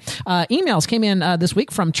frightening. Anyway, emails came in this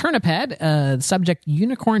week from Turniphead, subject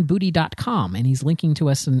unicornbooty.com. And he's linking to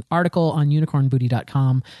us an article on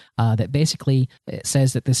unicornbooty.com that basically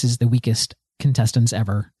says that this is the weakest contestants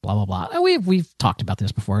ever, blah, blah, blah. We've talked about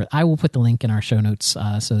this before. I will put the link in our show notes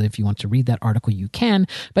so that if you want to read that article, you can.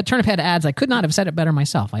 But Turniphead adds, I could not have said it better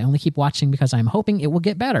myself. I only keep watching because I'm hoping it will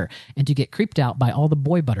get better and to get creeped out by all the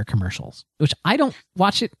boy butter commercials, which I don't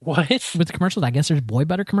watch it with the commercials. I guess there's boy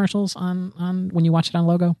butter commercials on when you watch it on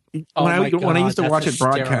Logo. When I used to watch it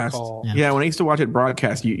broadcast, when I used to watch it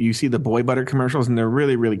broadcast, you see the boy butter commercials and they're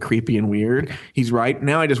really, really creepy and weird. He's right.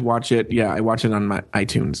 Now I just watch it. Yeah, I watch it on my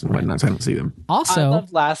iTunes and whatnot, so I don't see them. Also, I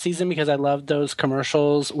loved last season because I loved those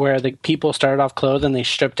commercials where the people started off clothed and they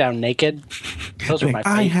stripped down naked. Those were my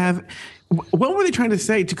favorite. What were they trying to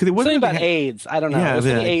say? Because it wasn't something about AIDS. I don't know. Yeah, it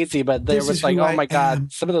wasn't AIDS-y, but there was like, oh my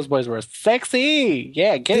God, some of those boys were sexy.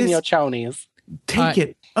 Yeah, get in your chonies. Take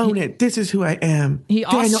it. Own it. This is who I am.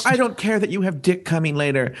 Daniel, I don't care that you have Dick coming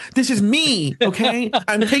later. This is me, okay?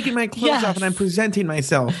 I'm taking my clothes off and I'm presenting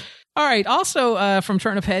myself. All right. Also from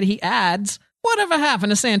Turniphead, he adds, whatever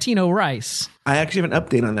happened to Santino Rice? I actually have an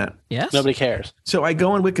update on that. Yes? Nobody cares. So I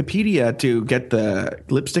go on Wikipedia to get the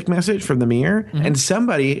lipstick message from the mirror, and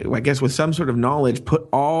somebody, I guess with some sort of knowledge, put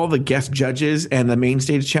all the guest judges and the main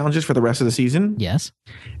stage challenges for the rest of the season. Yes.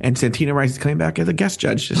 And Santino Rice is coming back as a guest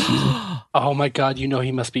judge this season. Oh my God, you know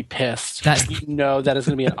he must be pissed. You know that is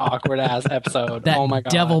going to be an awkward ass episode. That oh my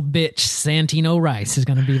God. devil bitch Santino Rice is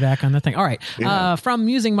going to be back on the thing. All right. Yeah. From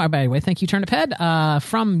Musing Mark, by the way, thank you, Turniphead.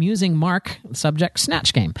 From Musing Mark, subject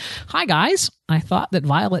Snatch Game. Hi, guys. I thought that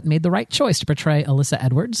Violet made the right choice to portray Alyssa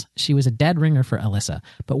Edwards. She was a dead ringer for Alyssa.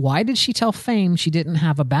 But why did she tell Fame she didn't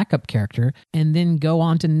have a backup character and then go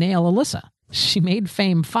on to nail Alyssa? She made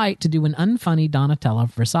Fame fight to do an unfunny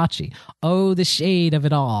Donatella Versace. Oh, the shade of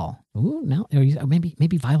it all. Ooh, no,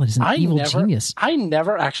 maybe Violet is an evil genius. I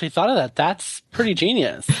never actually thought of that. That's pretty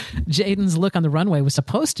genius. Jaden's look on the runway was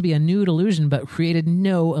supposed to be a nude illusion, but created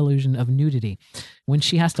no illusion of nudity. When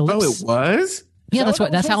she has to it was? Yeah,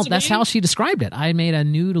 that's how she described it. I made a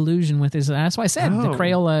nude illusion with his. That's why I said the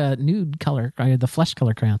Crayola nude color, the flesh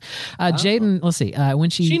color crayon. Jaden, let's see. When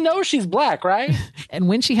she knows she's black, right? And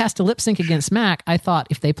when she has to lip sync against Mac, I thought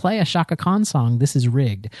if they play a Shaka Khan song, this is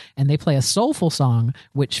rigged, and they play a soulful song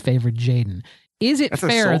which favored Jaden. Is it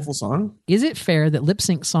fair? A soulful song? Is it fair that lip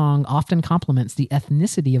sync song often complements the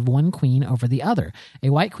ethnicity of one queen over the other? A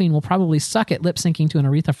white queen will probably suck at lip syncing to an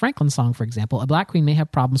Aretha Franklin song, for example. A black queen may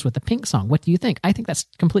have problems with the Pink song. What do you think? I think that's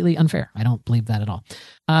completely unfair. I don't believe that at all.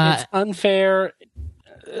 It's unfair,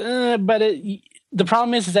 but the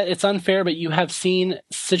problem is that it's unfair. But you have seen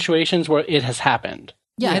situations where it has happened.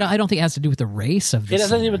 Yeah, I don't think it has to do with the race of this. It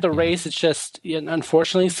doesn't do with the race. It's just,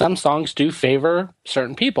 unfortunately, some songs do favor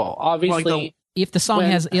certain people. Obviously. If the song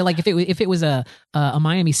has, like, if it was a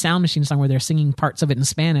Miami Sound Machine song where they're singing parts of it in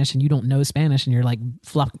Spanish and you don't know Spanish and you're like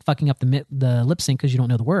fucking up the lip sync because you don't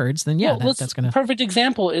know the words, then that's gonna. Perfect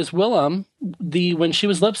example is Willem. When she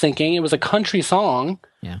was lip syncing, it was a country song.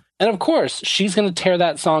 Yeah, and of course she's gonna tear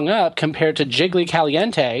that song up compared to Jiggly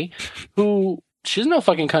Caliente, who. She's no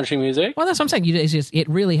fucking country music. Well, that's what I'm saying. It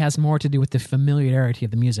really has more to do with the familiarity of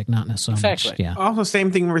the music, not necessarily. Exactly. Yeah. Also, same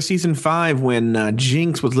thing for season 5 when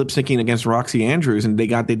Jinx was lip syncing against Roxy Andrews, and they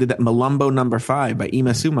did that Malumbo number 5 by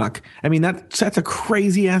Ima Sumac. I mean, that's a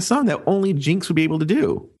crazy ass song that only Jinx would be able to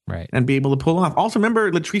do. Right. And be able to pull off. Also,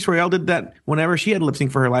 remember Latrice Royale did that whenever she had lip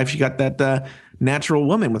sync for her life. She got that Natural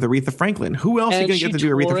Woman with Aretha Franklin. Who else is going to get to do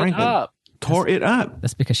Aretha Franklin? tore it up.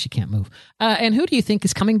 That's because she can't move. And who do you think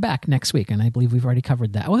is coming back next week? And I believe we've already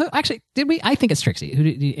covered that. Well, actually, did we? I think it's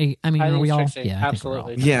Trixie. Are we all? Trixie. Yeah,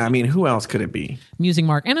 absolutely. Yeah, I mean, who else could it be? Musing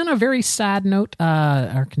Mark. And on a very sad note,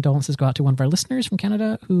 our condolences go out to one of our listeners from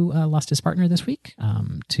Canada who lost his partner this week.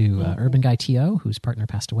 To Urban Guy T.O., whose partner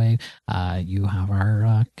passed away. You have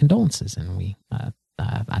our condolences, and we. I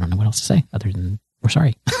don't know what else to say other than we're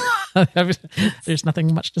sorry. There's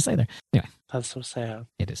nothing much to say there. Anyway, that's so sad.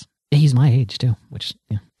 It is. He's my age too, which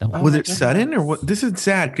was it sudden or what? This is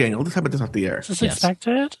sad, Daniel. Let's have this off the air. Is this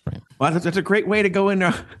expected? Right. Well, that's a great way to go in.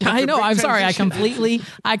 I know. I'm sorry. I completely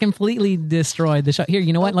destroyed the show. Here,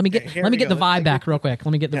 you know what? Let me get the vibe back real quick.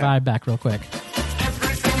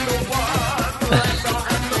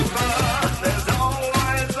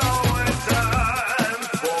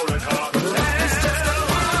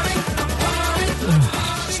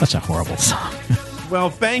 Such a horrible song. Well,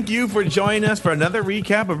 thank you for joining us for another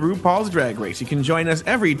recap of RuPaul's Drag Race. You can join us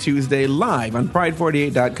every Tuesday live on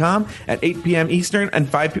Pride48.com at 8 p.m. Eastern and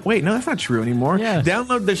 5 p.m. Wait, no, that's not true anymore. Yes.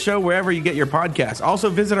 Download the show wherever you get your podcasts. Also,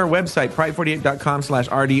 visit our website,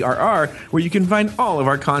 Pride48.com/RDRR, where you can find all of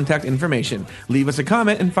our contact information. Leave us a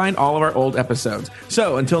comment and find all of our old episodes.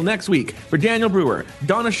 So, until next week, for Daniel Brewer,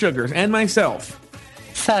 Donna Sugars, and myself,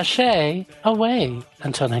 sashay away.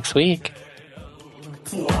 Until next week.